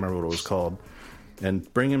city, I can't remember what it was called,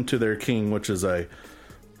 and bring him to their king, which is a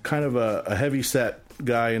kind of a heavy-set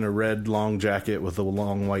guy in a red long jacket with a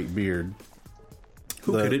long white beard.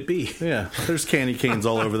 Who could it be? Yeah, there's candy canes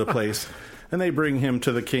all over the place. And they bring him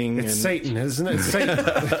to the king. It's Satan, isn't it? It's Satan.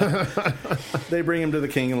 They bring him to the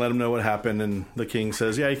king and let him know what happened. And the king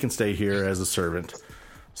says, yeah, you can stay here as a servant.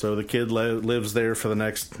 So the kid lives there for the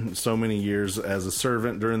next so many years as a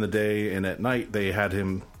servant during the day. And at night, they had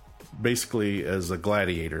him basically as a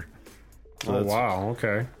gladiator. So oh, wow.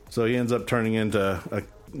 Okay. So he ends up turning into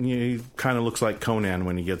he kind of looks like Conan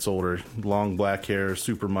when he gets older. Long black hair,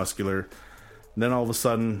 super muscular. And then all of a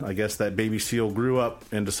sudden, I guess that baby seal grew up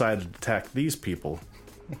and decided to attack these people.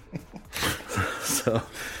 So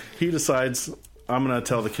he decides, I'm going to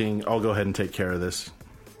tell the king, I'll go ahead and take care of this.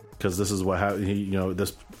 Because this is what happened.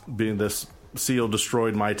 This seal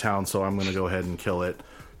destroyed my town, so I'm going to go ahead and kill it.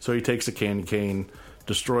 So he takes a candy cane,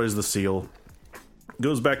 destroys the seal,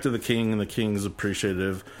 goes back to the king, and the king's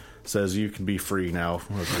appreciative, says, you can be free now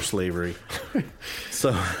of your slavery.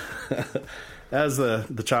 So... As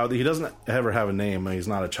the child, he doesn't ever have a name. He's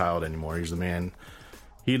not a child anymore. He's a man.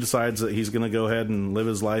 He decides that he's going to go ahead and live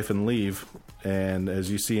his life and leave. And as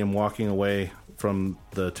you see him walking away from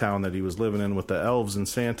the town that he was living in with the elves and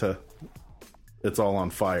Santa, it's all on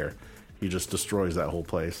fire. He just destroys that whole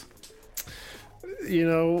place. You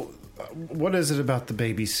know, what is it about the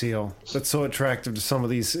baby seal that's so attractive to some of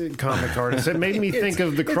these comic artists? It made me think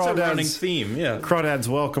of the Crawdads theme, yeah. Crawdads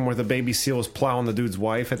Welcome, where the baby seal was plowing the dude's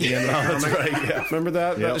wife at the end of the comic. That's right, yeah. Remember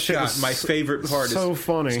that? Yep. That shit was my favorite part is so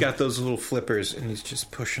funny. He's got those little flippers and he's just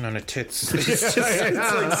pushing on her tits. It's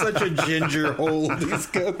like such a ginger hold he's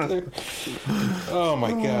got there. Oh my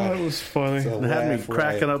god, that was funny. It had me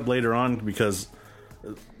cracking up later on because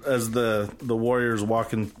as the warrior's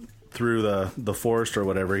walking through the forest or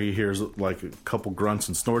whatever, he hears like a couple grunts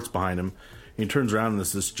and snorts behind him. He turns around and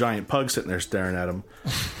there's this giant pug sitting there staring at him.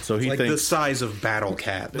 So he like thinks the size of Battle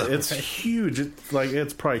Cat. It's huge.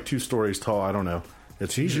 It's probably 2 stories tall. I don't know.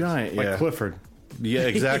 It's giant. Like yeah, Clifford. Yeah,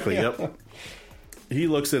 exactly. Yep. He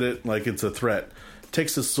looks at it like it's a threat.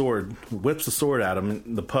 Takes his sword, whips the sword at him,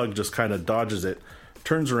 and the pug just kind of dodges it,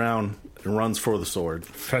 turns around and runs for the sword.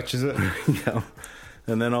 Fetches it. Yeah.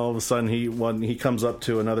 And then all of a sudden, he comes up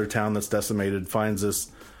to another town that's decimated, finds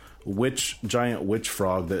this giant witch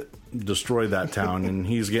frog that destroyed that town, and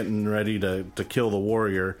he's getting ready to kill the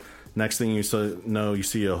warrior. Next thing you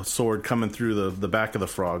see a sword coming through the back of the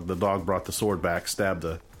frog. The dog brought the sword back, stabbed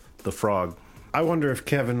the frog. I wonder if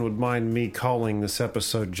Kevin would mind me calling this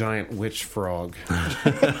episode Giant Witch Frog.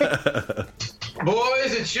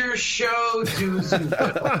 Boys, it's your show, Do's and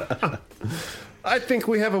Don'ts. I think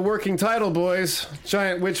we have a working title, boys.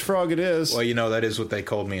 Giant Witch Frog it is. Well, that is what they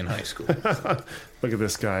called me in high school. Look at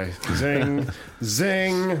this guy. Zing.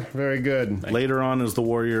 Zing. Very good. Later on, as the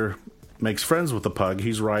warrior makes friends with the pug,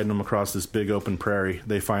 he's riding them across this big open prairie.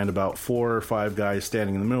 They find about 4 or 5 guys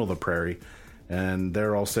standing in the middle of the prairie, and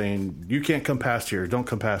they're all saying, you can't come past here. Don't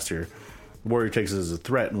come past here. The warrior takes it as a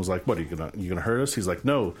threat and was like, what, are you gonna hurt us? He's like,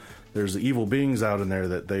 no, there's evil beings out in there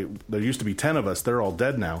that there used to be 10 of us. They're all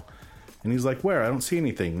dead now. And he's like, where? I don't see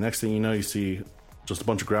anything. Next thing you know, you see just a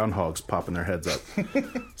bunch of groundhogs popping their heads up.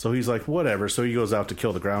 So he's like, whatever. So he goes out to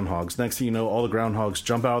kill the groundhogs. Next thing you know, all the groundhogs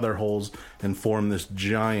jump out of their holes and form this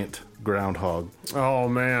giant groundhog. Oh,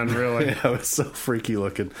 man, really? Yeah, it was so freaky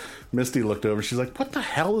looking. Misty looked over. She's like, what the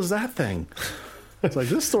hell is that thing? It's like,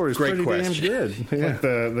 this story's pretty damn good. Yeah. Like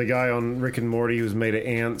the guy on Rick and Morty who's made of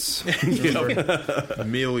ants.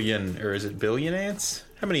 Million, or is it billion ants?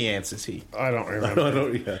 How many ants is he? I don't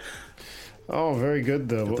remember. Yeah. Oh, very good,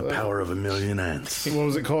 though. The power of a million ants. What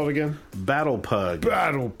was it called again? Battle Pug.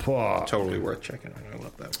 Battle Pug. Totally worth checking out. I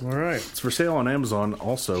love that one. All right. It's for sale on Amazon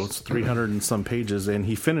also. It's 300 and some pages, and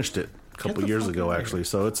he finished it a couple years ago, actually.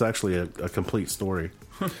 So it's actually a complete story.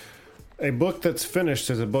 A book that's finished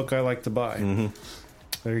is a book I like to buy. Mm-hmm.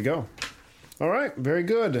 There you go. All right, very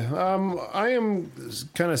good. I am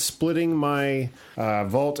kind of splitting my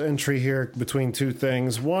vault entry here between 2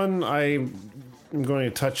 things. One, I'm going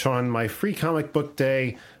to touch on my free comic book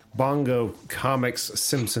day Bongo Comics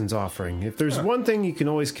Simpsons offering. If there's one thing you can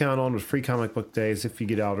always count on with free comic book days, if you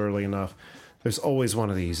get out early enough, there's always one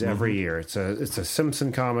of these every year. It's a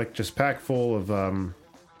Simpson comic just packed full of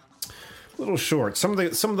little shorts. Some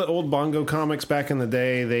of the old Bongo comics back in the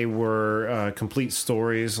day, they were complete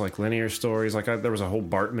stories, like linear stories. There was a whole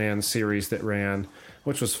Bartman series that ran,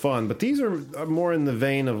 which was fun. But these are more in the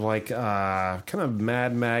vein of like kind of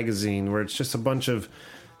Mad Magazine, where it's just a bunch of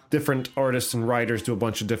different artists and writers do a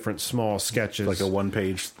bunch of different small sketches. Like a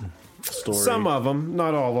one-page story. Some of them,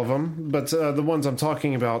 not all of them, but the ones I'm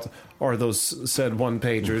talking about are those said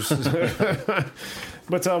one-pagers.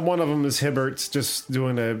 But one of them is Hibbert's just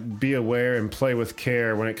doing a be aware and play with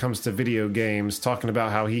care when it comes to video games, talking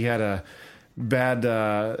about how he had a bad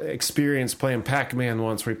experience playing Pac-Man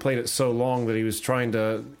once, where he played it so long that he was trying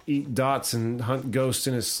to eat dots and hunt ghosts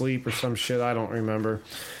in his sleep or some shit. I don't remember.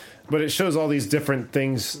 But it shows all these different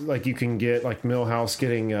things like you can get, like Milhouse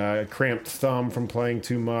getting a cramped thumb from playing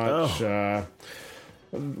too much. Well,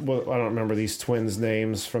 I don't remember these twins'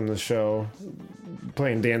 names from the show.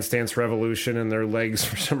 Playing Dance Dance Revolution, and their legs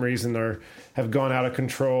for some reason have gone out of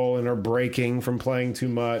control and are breaking from playing too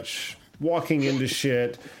much. Walking into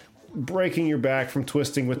shit. Breaking your back from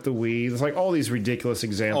twisting with the Wii. There's like all these ridiculous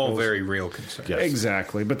examples. All very real concerns. Yes.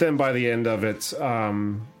 Exactly. But then by the end of it,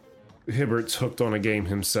 Hibbert's hooked on a game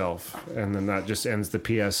himself. And then that just ends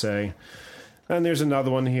the PSA. And there's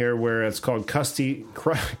another one here where it's called Krusty's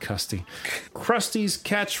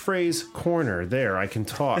Catchphrase Corner. There, I can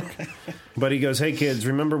talk. But he goes, hey kids,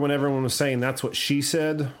 remember when everyone was saying that's what she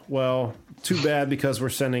said? Well, too bad, because we're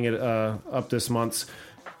sending it up this month's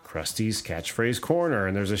Krusty's Catchphrase Corner.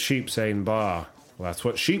 And there's a sheep saying, bah. Well, that's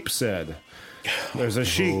what sheep said. There's a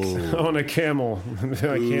sheik on a camel. A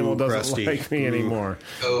camel doesn't Krusty. Like me anymore.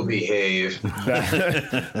 Oh, behave.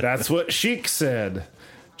 That's what Sheik said.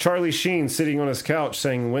 Charlie Sheen sitting on his couch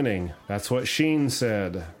saying winning. That's what Sheen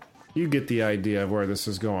said. You get the idea of where this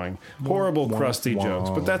is going. Horrible Krusty jokes.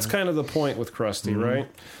 But that's kind of the point with Krusty, right?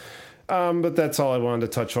 But that's all I wanted to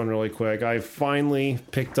touch on really quick. I finally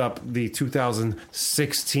picked up the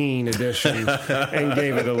 2016 edition and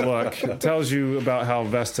gave it a look. It tells you about how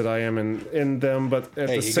vested I am in them, but at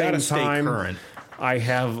the same time, current. I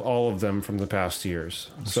have all of them from the past years.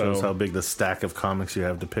 So shows how big the stack of comics you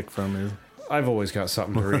have to pick from is. I've always got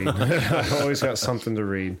something to read. I've always got something to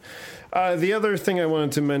read. The other thing I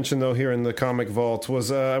wanted to mention, though, here in the Comic Vault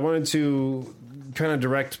was I wanted to kind of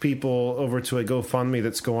direct people over to a GoFundMe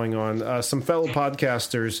that's going on. Some fellow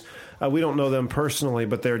podcasters, we don't know them personally,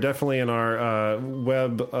 but they're definitely in our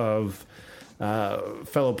web of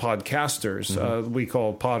fellow podcasters. We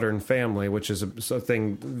call Podern Family, which is a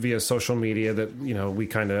thing via social media that we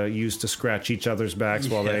kind of use to scratch each other's backs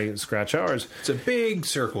while they scratch ours. It's a big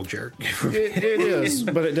circle jerk. It is,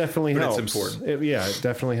 but it definitely helps. It's important. It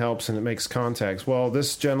definitely helps, and it makes contacts. Well,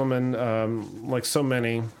 this gentleman, like so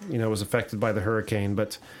many, was affected by the hurricane,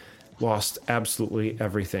 but lost absolutely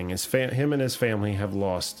everything. Him and his family have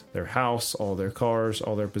lost their house, all their cars,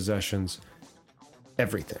 all their possessions,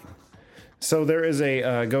 everything. So there is a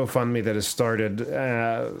GoFundMe that has started,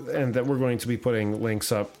 and that we're going to be putting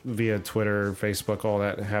links up via Twitter, Facebook, all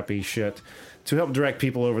that happy shit, to help direct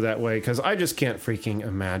people over that way, because I just can't freaking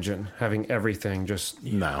imagine having everything just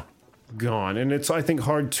gone. And it's, I think,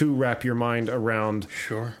 hard to wrap your mind around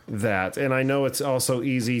that. And I know it's also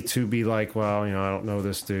easy to be like, well, I don't know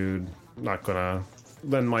this dude, I'm not going to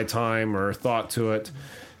lend my time or thought to it.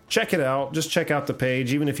 Check it out. Just check out the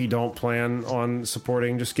page. Even if you don't plan on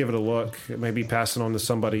supporting, just give it a look. Maybe pass it on to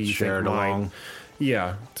somebody you think might.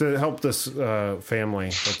 Yeah, to help this family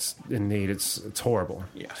that's in need. It's horrible.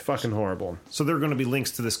 Yeah, it's fucking horrible. So there are going to be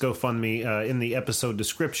links to this GoFundMe in the episode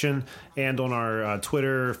description and on our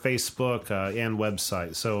Twitter, Facebook, and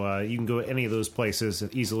website. So you can go to any of those places,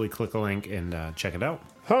 easily click a link, and check it out.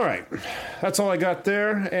 All right. That's all I got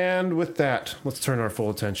there. And with that, let's turn our full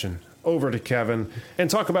attention over to Kevin and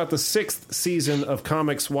talk about the 6th season of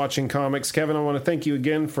Comics Watching Comics. Kevin, I want to thank you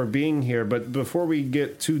again for being here, but before we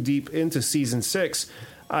get too deep into season 6,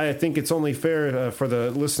 I think it's only fair for the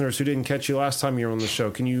listeners who didn't catch you last time you were on the show.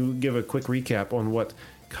 Can you give a quick recap on what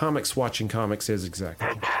Comics Watching Comics is exactly?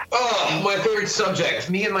 Oh, my favorite subject,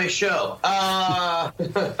 me and my show.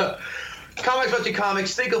 Comics Watching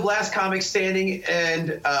Comics, think of Last Comic Standing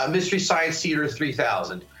and Mystery Science Theater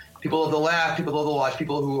 3000. People love to laugh, people love to watch,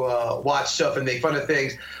 people who watch stuff and make fun of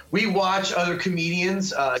things. We watch other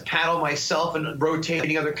comedians, Cattle, myself, and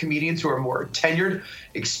rotating other comedians who are more tenured,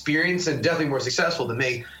 experienced, and definitely more successful than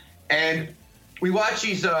me. And we watch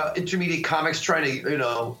these intermediate comics trying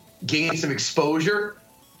to, gain some exposure.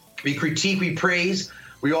 We critique, we praise,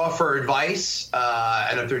 we offer advice,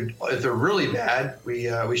 and if they're really bad,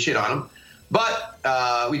 we shit on them.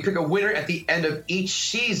 But we pick a winner at the end of each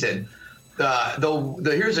season.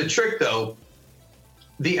 Here's a trick, though.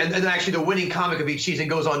 And actually, the winning comic of each season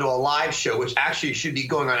goes on to a live show, which actually should be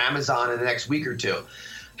going on Amazon in the next week or two.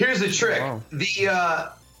 Here's the trick: wow.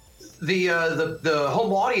 The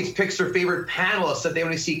home audience picks their favorite panelists that they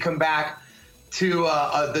want to see come back to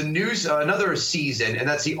another season, and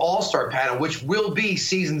that's the All-Star panel, which will be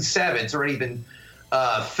season 7. It's already been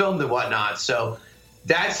filmed and whatnot. So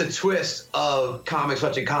that's a twist of Comics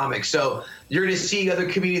Watching Comics. So you're going to see other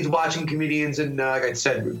comedians watching comedians and, like I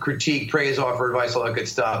said, critique, praise, offer advice, all that good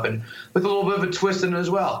stuff, and with a little bit of a twist in it as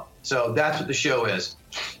well. So that's what the show is.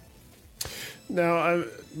 Now, I'm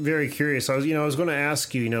very curious. I was going to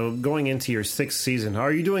ask you, going into your 6th season,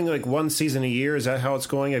 are you doing like 1 season a year? Is that how it's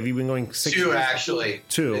going? Have you been going 6 2 actually?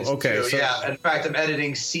 2. It's okay. 2, So, yeah. In fact, I'm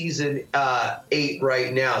editing season 8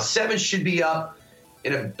 right now. 7 should be up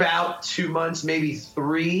in about 2 months, maybe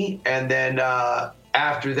 3, and then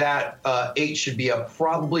after that, 8 should be up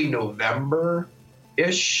probably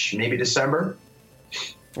November-ish, maybe December.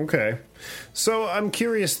 Okay. So I'm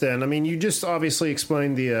curious then. I mean, you just obviously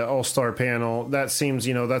explained the All-Star panel. That seems,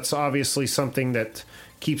 that's obviously something that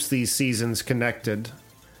keeps these seasons connected.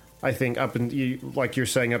 I think like you're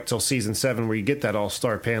saying, up till season 7 where you get that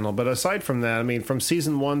All-Star panel. But aside from that, I mean, from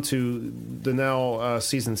season 1 to the now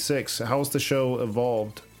season 6, how's the show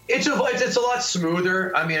evolved? It's a lot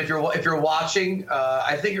smoother. I mean, if you're watching,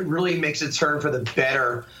 I think it really makes a turn for the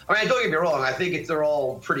better. I mean, don't get me wrong. I think they're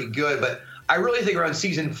all pretty good, but I really think around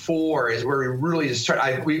season 4 is where we really just start.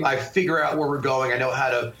 I figure out where we're going. I know how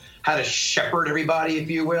to shepherd everybody, if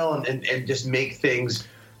you will, and just make things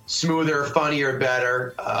smoother, funnier,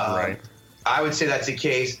 better. Right. I would say that's the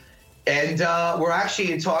case. And we're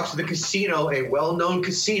actually in talks with the casino, a well-known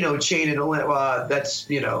casino chain in that's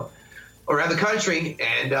around the country,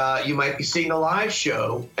 and you might be seeing a live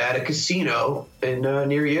show at a casino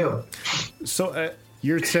near you. So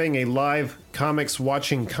you're saying a live comics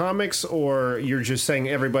watching comics, or you're just saying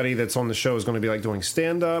everybody that's on the show is going to be like doing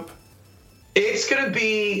stand-up? It's going to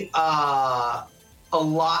be a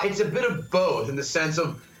lot. It's a bit of both in the sense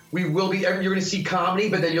of you're going to see comedy,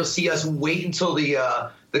 but then you'll see us wait until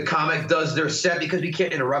the comic does their set because we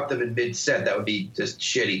can't interrupt them in mid-set. That would be just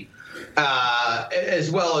shitty. As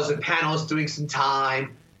well as the panelists doing some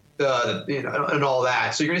time, and all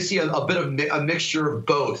that. So you're going to see a bit of a mixture of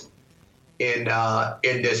both in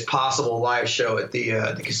this possible live show at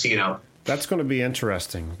the casino. That's going to be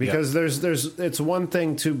interesting because it's one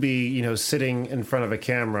thing to be sitting in front of a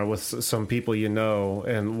camera with some people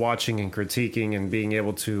and watching and critiquing and being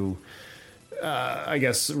able to I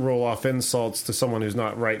guess roll off insults to someone who's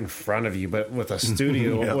not right in front of you, but with a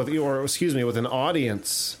studio with an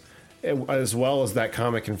audience as well as that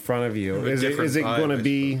comic in front of you. Is it going to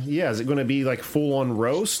be is it going to be like full on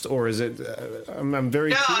roast, or is it I'm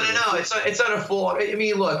very curious. No, it's not a full. I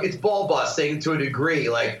mean, look, it's ball busting to a degree.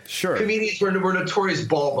 Like, sure, comedians we're notorious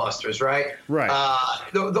ball busters, right?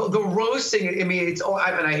 The roasting, I mean,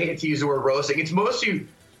 I hate to use the word roasting, it's mostly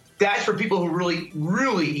that's for people who really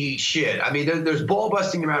really eat shit. I mean, there's ball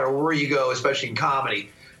busting no matter where you go, especially in comedy.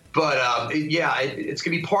 But, it's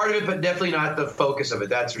going to be part of it, but definitely not the focus of it,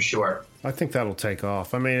 that's for sure. I think that'll take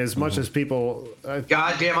off. I mean, as much as people...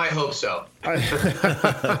 Goddamn, I hope so.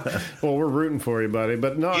 Well, we're rooting for you, buddy.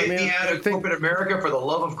 But no, Get me out of corporate America, for the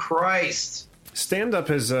love of Christ. Stand-up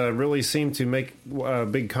has really seemed to make a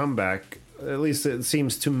big comeback. At least it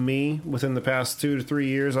seems to me within the past 2 to 3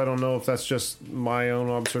 years. I don't know if that's just my own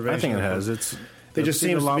observation. I think it has. It just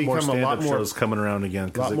seems to become a lot more shows coming around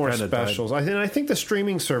again. A lot more specials. I think the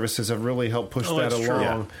streaming services have really helped push that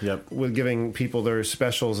along with giving people their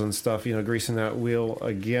specials and stuff, greasing that wheel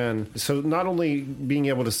again. So not only being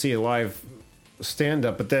able to see a live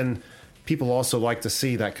stand-up, but then people also like to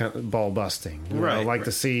see that kind of ball busting.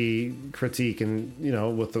 To see critique, and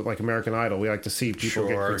with like American Idol, we like to see people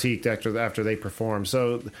get critiqued after they perform.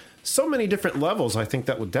 So many different levels. I think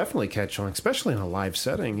that would definitely catch on, especially in a live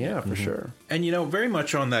setting. Yeah, for sure. And very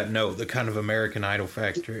much on that note, the kind of American Idol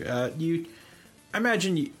factor. I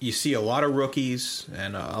imagine you see a lot of rookies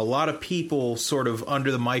and a lot of people sort of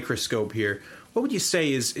under the microscope here. What would you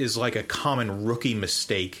say is like a common rookie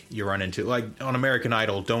mistake you run into? Like on American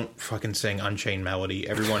Idol, don't fucking sing Unchained Melody.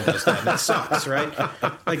 Everyone does that. That sucks, right?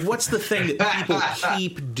 Like, what's the thing that people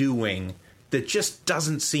keep doing that just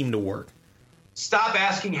doesn't seem to work? Stop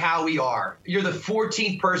asking how we are. You're the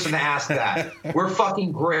 14th person to ask that. We're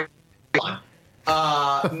fucking great.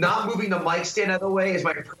 Not moving the mic stand out of the way is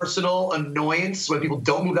my personal annoyance. When people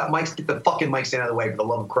don't move that mic, get the fucking mic stand out of the way, for the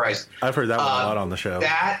love of Christ. I've heard that one a lot on the show.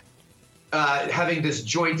 That, having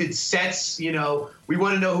disjointed sets, we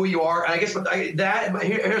want to know who you are. And I guess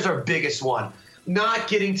here's our biggest one. Not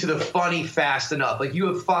getting to the funny fast enough. Like, you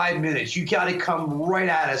have 5 minutes. You got to come right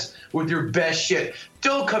at us with your best shit.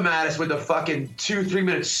 Don't come at us with a fucking 2-3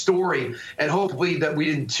 minute story and hopefully that we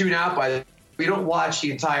didn't tune out by the. We don't watch the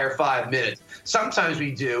entire 5 minutes. Sometimes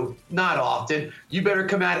we do, not often. You better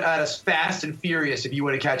come at us fast and furious if you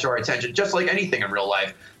want to catch our attention, just like anything in real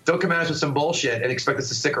life. Don't come at us with some bullshit and expect us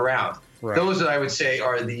to stick around. Right. Those, I would say,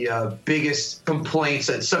 are the biggest complaints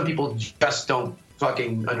that some people just don't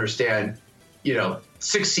fucking understand.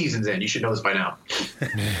 6 seasons in, you should know this by now.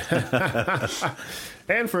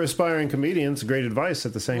 And for aspiring comedians, great advice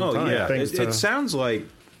at the same time. Yeah. It sounds like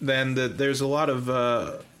then that there's a lot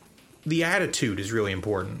of the attitude is really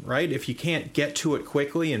important, right? If you can't get to it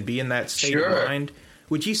quickly and be in that state of mind,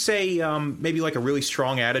 would you say maybe like a really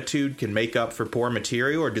strong attitude can make up for poor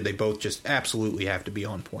material, or do they both just absolutely have to be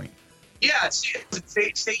on point? Yeah,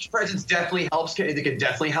 stage presence definitely helps. It can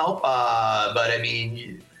definitely help. But I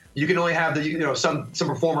mean, you can only have some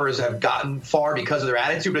performers have gotten far because of their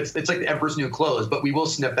attitude, but it's like the emperor's new clothes. But we will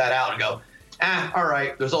snip that out and go, all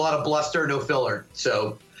right, there's a lot of bluster, no filler.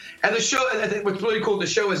 So, and the show, I think what's really cool with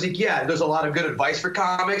the show is, there's a lot of good advice for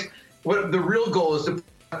comics. What the real goal is to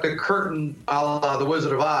put the curtain a la The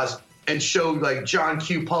Wizard of Oz and show like John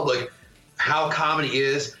Q. public how comedy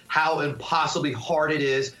is, how impossibly hard it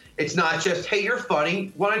is. It's not just, hey, you're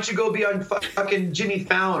funny. Why don't you go be on fucking Jimmy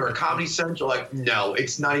Fallon or Comedy Central? Like, no,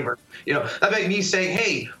 it's not even, that's like me saying,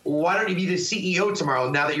 hey, why don't you be the CEO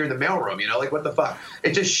tomorrow now that you're in the mailroom? Like, what the fuck?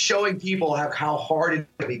 It's just showing people how hard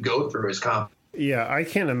we go through as comedy. Yeah, I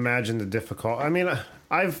can't imagine the difficult. I mean,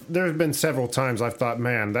 there have been several times I've thought,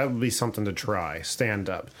 man, that would be something to try, stand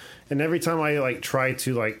up. And every time I try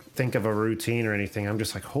to think of a routine or anything, I'm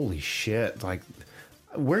just like, holy shit,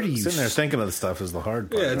 where do you sitting there thinking of the stuff is the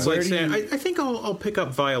hard part? Yeah, it's like saying, I think I'll pick up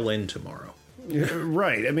violin tomorrow.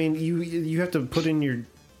 Right. I mean, you have to put in your,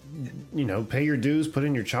 pay your dues, put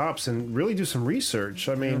in your chops, and really do some research.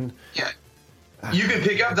 I mean, you can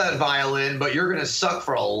pick up that violin, but you're going to suck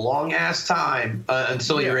for a long ass time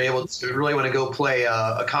until you're able to really want to go play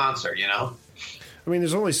a concert. I mean,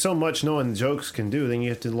 there's only so much knowing jokes can do. Then you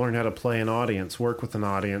have to learn how to play an audience, work with an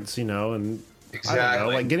audience, and exactly. I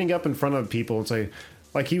don't know, getting up in front of people and say,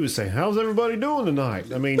 like he was saying, how's everybody doing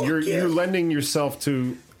tonight? I mean, you're lending yourself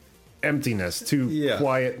to emptiness, to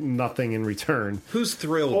quiet nothing in return. Who's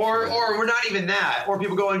thrilled? Or we're not even that. Or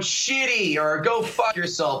people going shitty or go fuck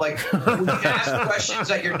yourself. Like, when you ask questions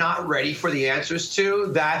that you're not ready for the answers to,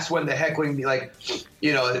 that's when the heckling,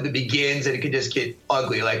 it begins, and it can just get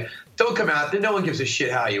ugly. Like, don't come out. No one gives a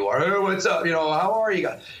shit how you are. Hey, what's up? How are you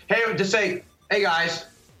guys? Hey, just say, hey guys,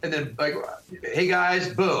 and then hey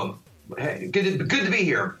guys, boom. Hey, good to be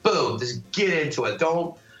here. Boom. Just get into it.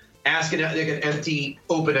 Don't ask an empty,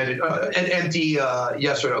 open-ended, an empty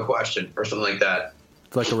yes or no question or something like that.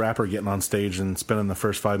 It's like a rapper getting on stage and spending the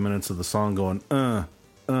first 5 minutes of the song going, yeah.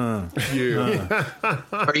 Are you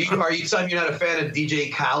telling me you're not a fan of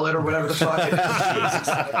DJ Khaled or whatever the fuck?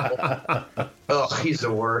 Oh, he's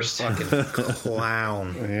the worst. Fucking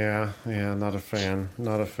clown. Yeah, not a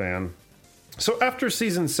fan. So after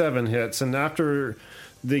season 7 hits and after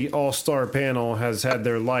the all-star panel has had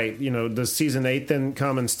their light, does season 8 then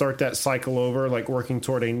come and start that cycle over, working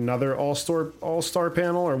toward another all-star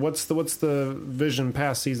panel, or what's the vision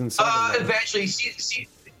past season 7? Eventually, season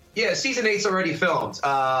 8's already filmed.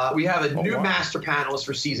 We have a new master panelist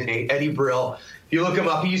for season 8, Eddie Brill. If you look him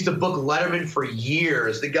up, he used to book Letterman for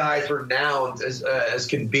years. The guy's renowned as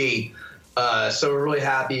can be. So we're really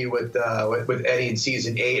happy with Eddie in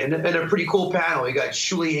season 8, and a pretty cool panel. We got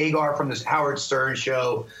Shuli Hagar from the Howard Stern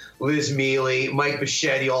Show, Liz Mealy, Mike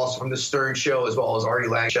Bichetti also from the Stern Show, as well as Artie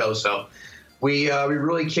Lang Show. So we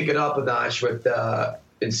really kick it up a notch with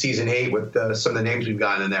in season 8 with some of the names we've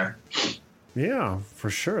gotten in there. Yeah, for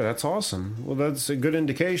sure. That's awesome. Well, that's a good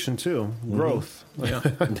indication too. Growth. Yeah.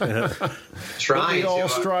 Trying we all to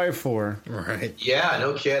strive for. Right. Yeah,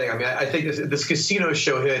 no kidding. I mean, I think this casino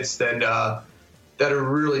show hits, then that'll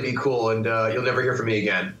really be cool, and you'll never hear from me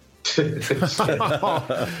again. We'll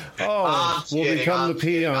become the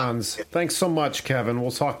peons. Thanks so much, Kevin.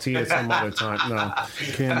 We'll talk to you some other time. No,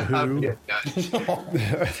 Ken who?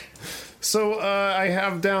 So I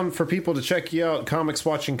have down for people to check you out,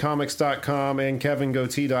 comicswatchingcomics.com and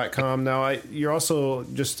kevingoatee.com. Now, you're also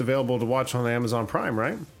just available to watch on Amazon Prime,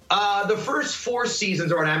 right? The first 4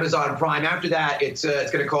 seasons are on Amazon Prime. After that, it's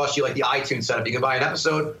going to cost you like the iTunes setup. You can buy an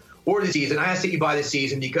episode or the season. I ask that you buy the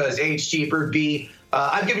season because A, it's cheaper, B,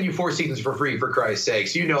 I've given you 4 seasons for free, for Christ's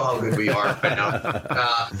sakes. You know how good we are. And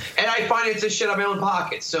I finance this shit out of my own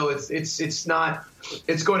pocket. So it's not,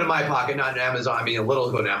 it's going to my pocket, not in Amazon. I mean, a little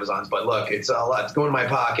is going to Amazon's, but look, it's a lot. It's going to my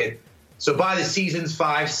pocket. So buy the seasons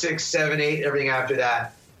 5, 6, 7, 8, everything after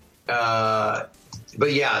that.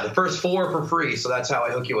 But yeah, the first 4 for free. So that's how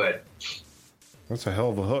I hook you in. That's a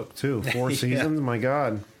hell of a hook, too. 4 seasons? My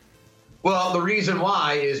God. Well, the reason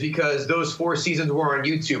why is because those 4 seasons were on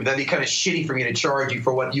YouTube, and that'd be kind of shitty for me to charge you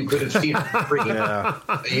for what you could have seen for free a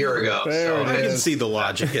year ago. So I can see the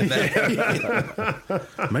logic in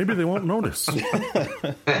that. Maybe they won't notice.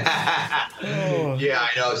 Yeah, I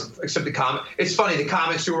know. Except the comic. It's funny. The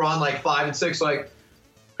comics who were on like 5 and 6, like,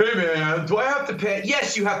 hey man, do I have to pay?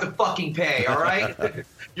 Yes, you have to fucking pay. All right.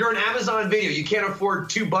 You're an Amazon Video. You can't afford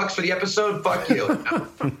 $2 for the episode. Fuck you.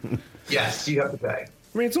 Yes, you have to pay.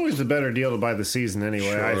 I mean, it's always a better deal to buy the season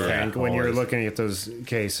anyway, Sure, I think, when you're always. looking at those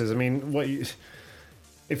cases. I mean,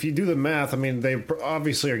 if you do the math, I mean, they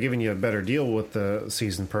obviously are giving you a better deal with the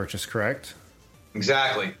season purchase, correct?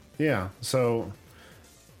 Exactly. Yeah, so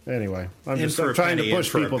anyway, I'm In for a trying to penny, in push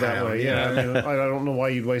for a people that pound, way. Yeah, I mean, I don't know why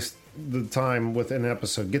you'd waste the time with an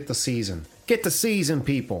episode. Get the season. Get the season,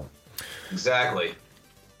 people. Exactly.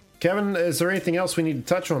 Kevin, is there anything else we need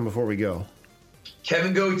to touch on before we go?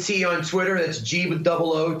 Kevin Goatee on Twitter. That's G with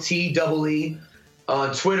double O T double E.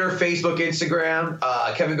 On Twitter, Facebook, Instagram.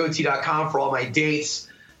 KevinGoatee.com for all my dates.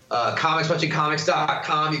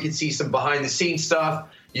 ComicsWatchingComics.com. You can see some behind the scenes stuff.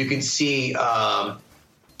 You can see.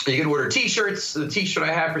 You can order T-shirts. The T-shirt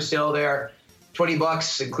I have for sale there,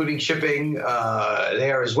 $20, including shipping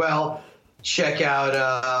there as well. Check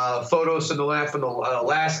out photos from the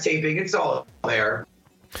last taping. It's all there.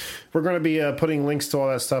 We're going to be putting links to all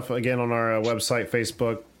that stuff again on our website,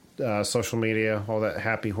 Facebook, social media, all that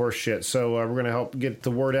happy horse shit. So we're going to help get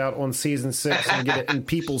the word out on season 6 and get it in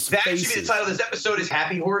people's That should be faces. the title of this episode is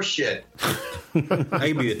Happy Horse Shit. That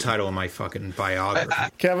could be the title of my fucking biography.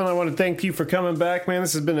 Kevin, I want to thank you for coming back, man.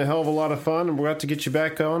 This has been a hell of a lot of fun, and we're going to get you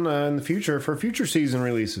back on in the future for future season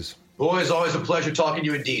releases. Always a pleasure talking to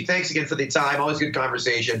you indeed. Thanks again for the time. Always good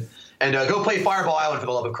conversation. And go play Fireball Island for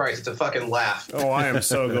the love of Christ. It's a fucking laugh. Oh, I am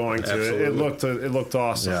so going to. Absolutely. It looked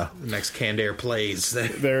awesome. Yeah. Next Canned Air plays.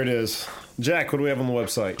 There it is. Jack, what do we have on the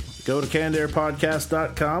website? Go to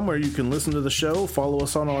cannedairpodcast.com where you can listen to the show, follow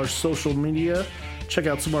us on our social media, check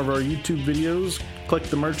out some of our YouTube videos, click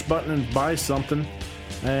the merch button and buy something,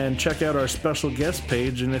 and check out our special guest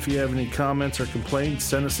page. And if you have any comments or complaints,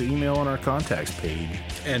 send us an email on our contacts page.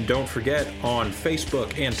 And don't forget, on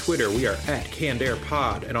Facebook and Twitter, we are at Canned Air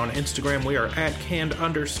Pod. And on Instagram, we are at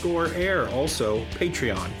Canned_Air. Also,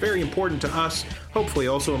 Patreon. Very important to us. Hopefully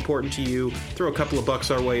also important to you. Throw a couple of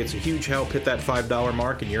bucks our way. It's a huge help. Hit that $5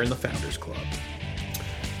 mark and you're in the Founders Club.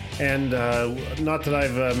 And not that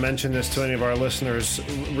I've mentioned this to any of our listeners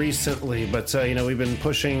recently, but we've been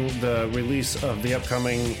pushing the release of the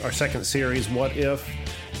upcoming, our second series, What If?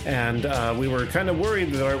 And we were kind of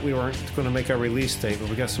worried that we weren't going to make our release date, but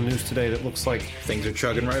we got some news today that looks like Things are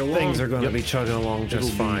chugging right along. things are going to be chugging along just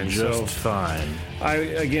It'll fine. be just So fine.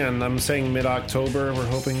 I'm saying mid-October. We're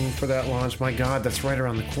hoping for that launch. My God, that's right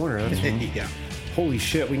around the corner. That's Yeah. holy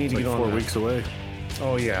shit. We need to Like get on 4 that. weeks away.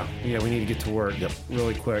 Oh, yeah. Yeah, we need to get to work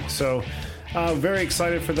really quick. So, very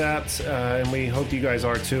excited for that, and we hope you guys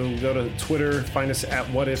are too. Go to Twitter, find us at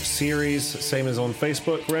What If Series, same as on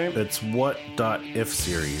Facebook, right? It's what.if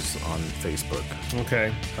series on Facebook.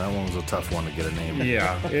 Okay. That one was a tough one to get a name.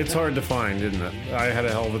 Yeah, it's hard to find, isn't it? I had a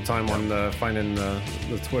hell of a time on finding the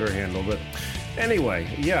Twitter handle, but anyway,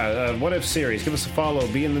 What If Series. Give us a follow.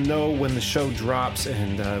 Be in the know when the show drops,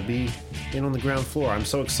 and be in on the ground floor. I'm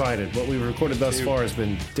so excited. What we've recorded thus far has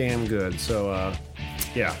been damn good. So,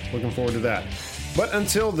 looking forward to that. But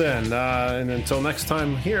until then, and until next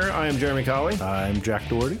time here, I am Jeremy Colley. I'm Jack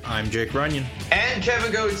Doherty. I'm Jake Runyon. And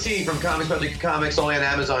Kevin Goatee from Comics Watching Comics, only on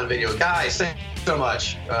Amazon Video. Guys, thank you so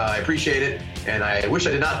much. I appreciate it. And I wish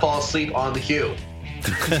I did not fall asleep on the queue.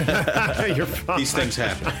 You're fine. These things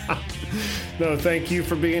happen. No, thank you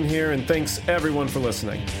for being here, and thanks everyone for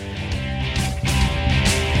listening.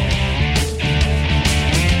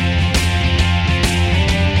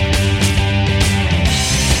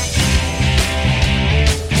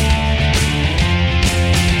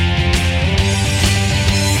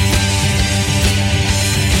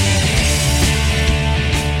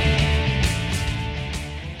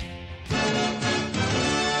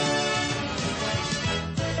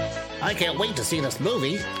 I can't wait to see this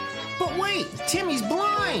movie. But wait, Timmy's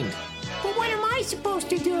blind. But what am I supposed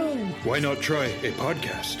to do? Why not try a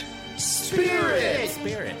podcast?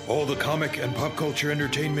 Spirit! All the comic and pop culture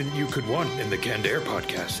entertainment you could want in the Canned Air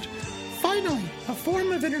podcast. Finally, a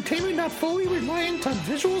form of entertainment not fully reliant on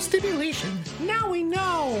visual stimulation. Now we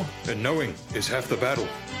know. And knowing is half the battle.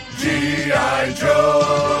 G.I.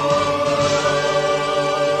 Joe!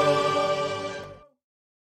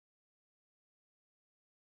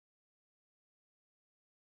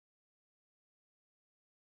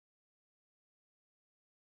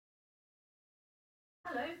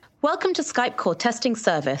 Welcome to Skype call testing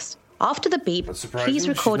service. After the beep, surprising. please She's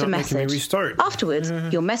record a not making me message. restart. Afterwards,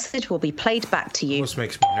 your message will be played back to you. Almost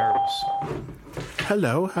makes me nervous.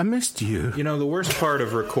 Hello, I missed you. You know, the worst part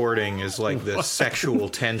of recording is like the sexual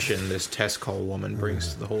tension this test call woman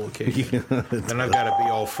brings to the whole occasion. And I've got to be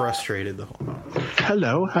all frustrated the whole time.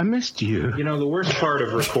 Hello, I missed you. You know, the worst part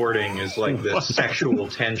of recording is like the sexual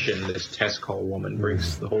tension this test call woman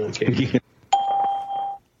brings to the whole occasion.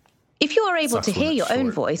 If you are are able to hear your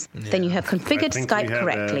own voice, then you have configured Skype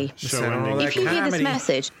correctly. If you hear this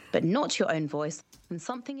message, but not your own voice, then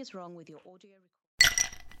something is wrong with your audio.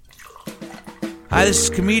 Hi, this is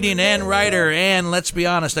comedian and writer, and let's be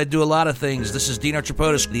honest, I do a lot of things. This is Dino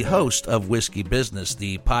Tripodis, the host of Whiskey Business,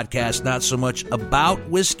 the podcast not so much about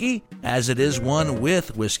whiskey as it is one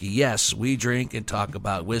with whiskey. Yes, we drink and talk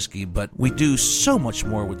about whiskey, but we do so much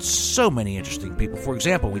more with so many interesting people. For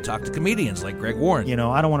example, we talk to comedians like Greg Warren. You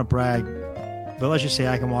know, I don't want to brag, but let's just say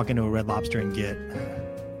I can walk into a Red Lobster and get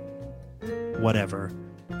whatever.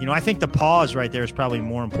 You know, I think the pause right there is probably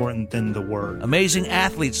more important than the word. Amazing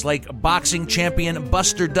athletes like boxing champion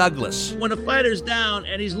Buster Douglas. When a fighter's down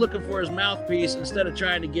and he's looking for his mouthpiece instead of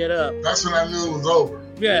trying to get up. That's when I knew it was over.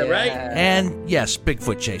 Yeah, right? And yes,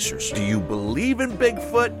 Bigfoot chasers. Do you believe in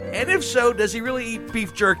Bigfoot? And if so, does he really eat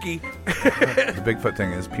beef jerky? The Bigfoot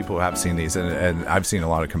thing is people have seen these, and I've seen a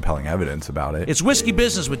lot of compelling evidence about it. It's Whiskey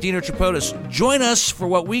Business with Dino Tripodis. Join us for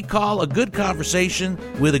what we call a good conversation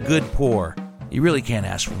with a good pour. You really can't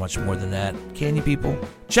ask for much more than that, can you, people?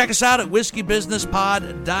 Check us out at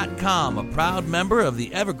whiskeybusinesspod.com, a proud member of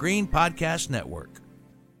the Evergreen Podcast Network.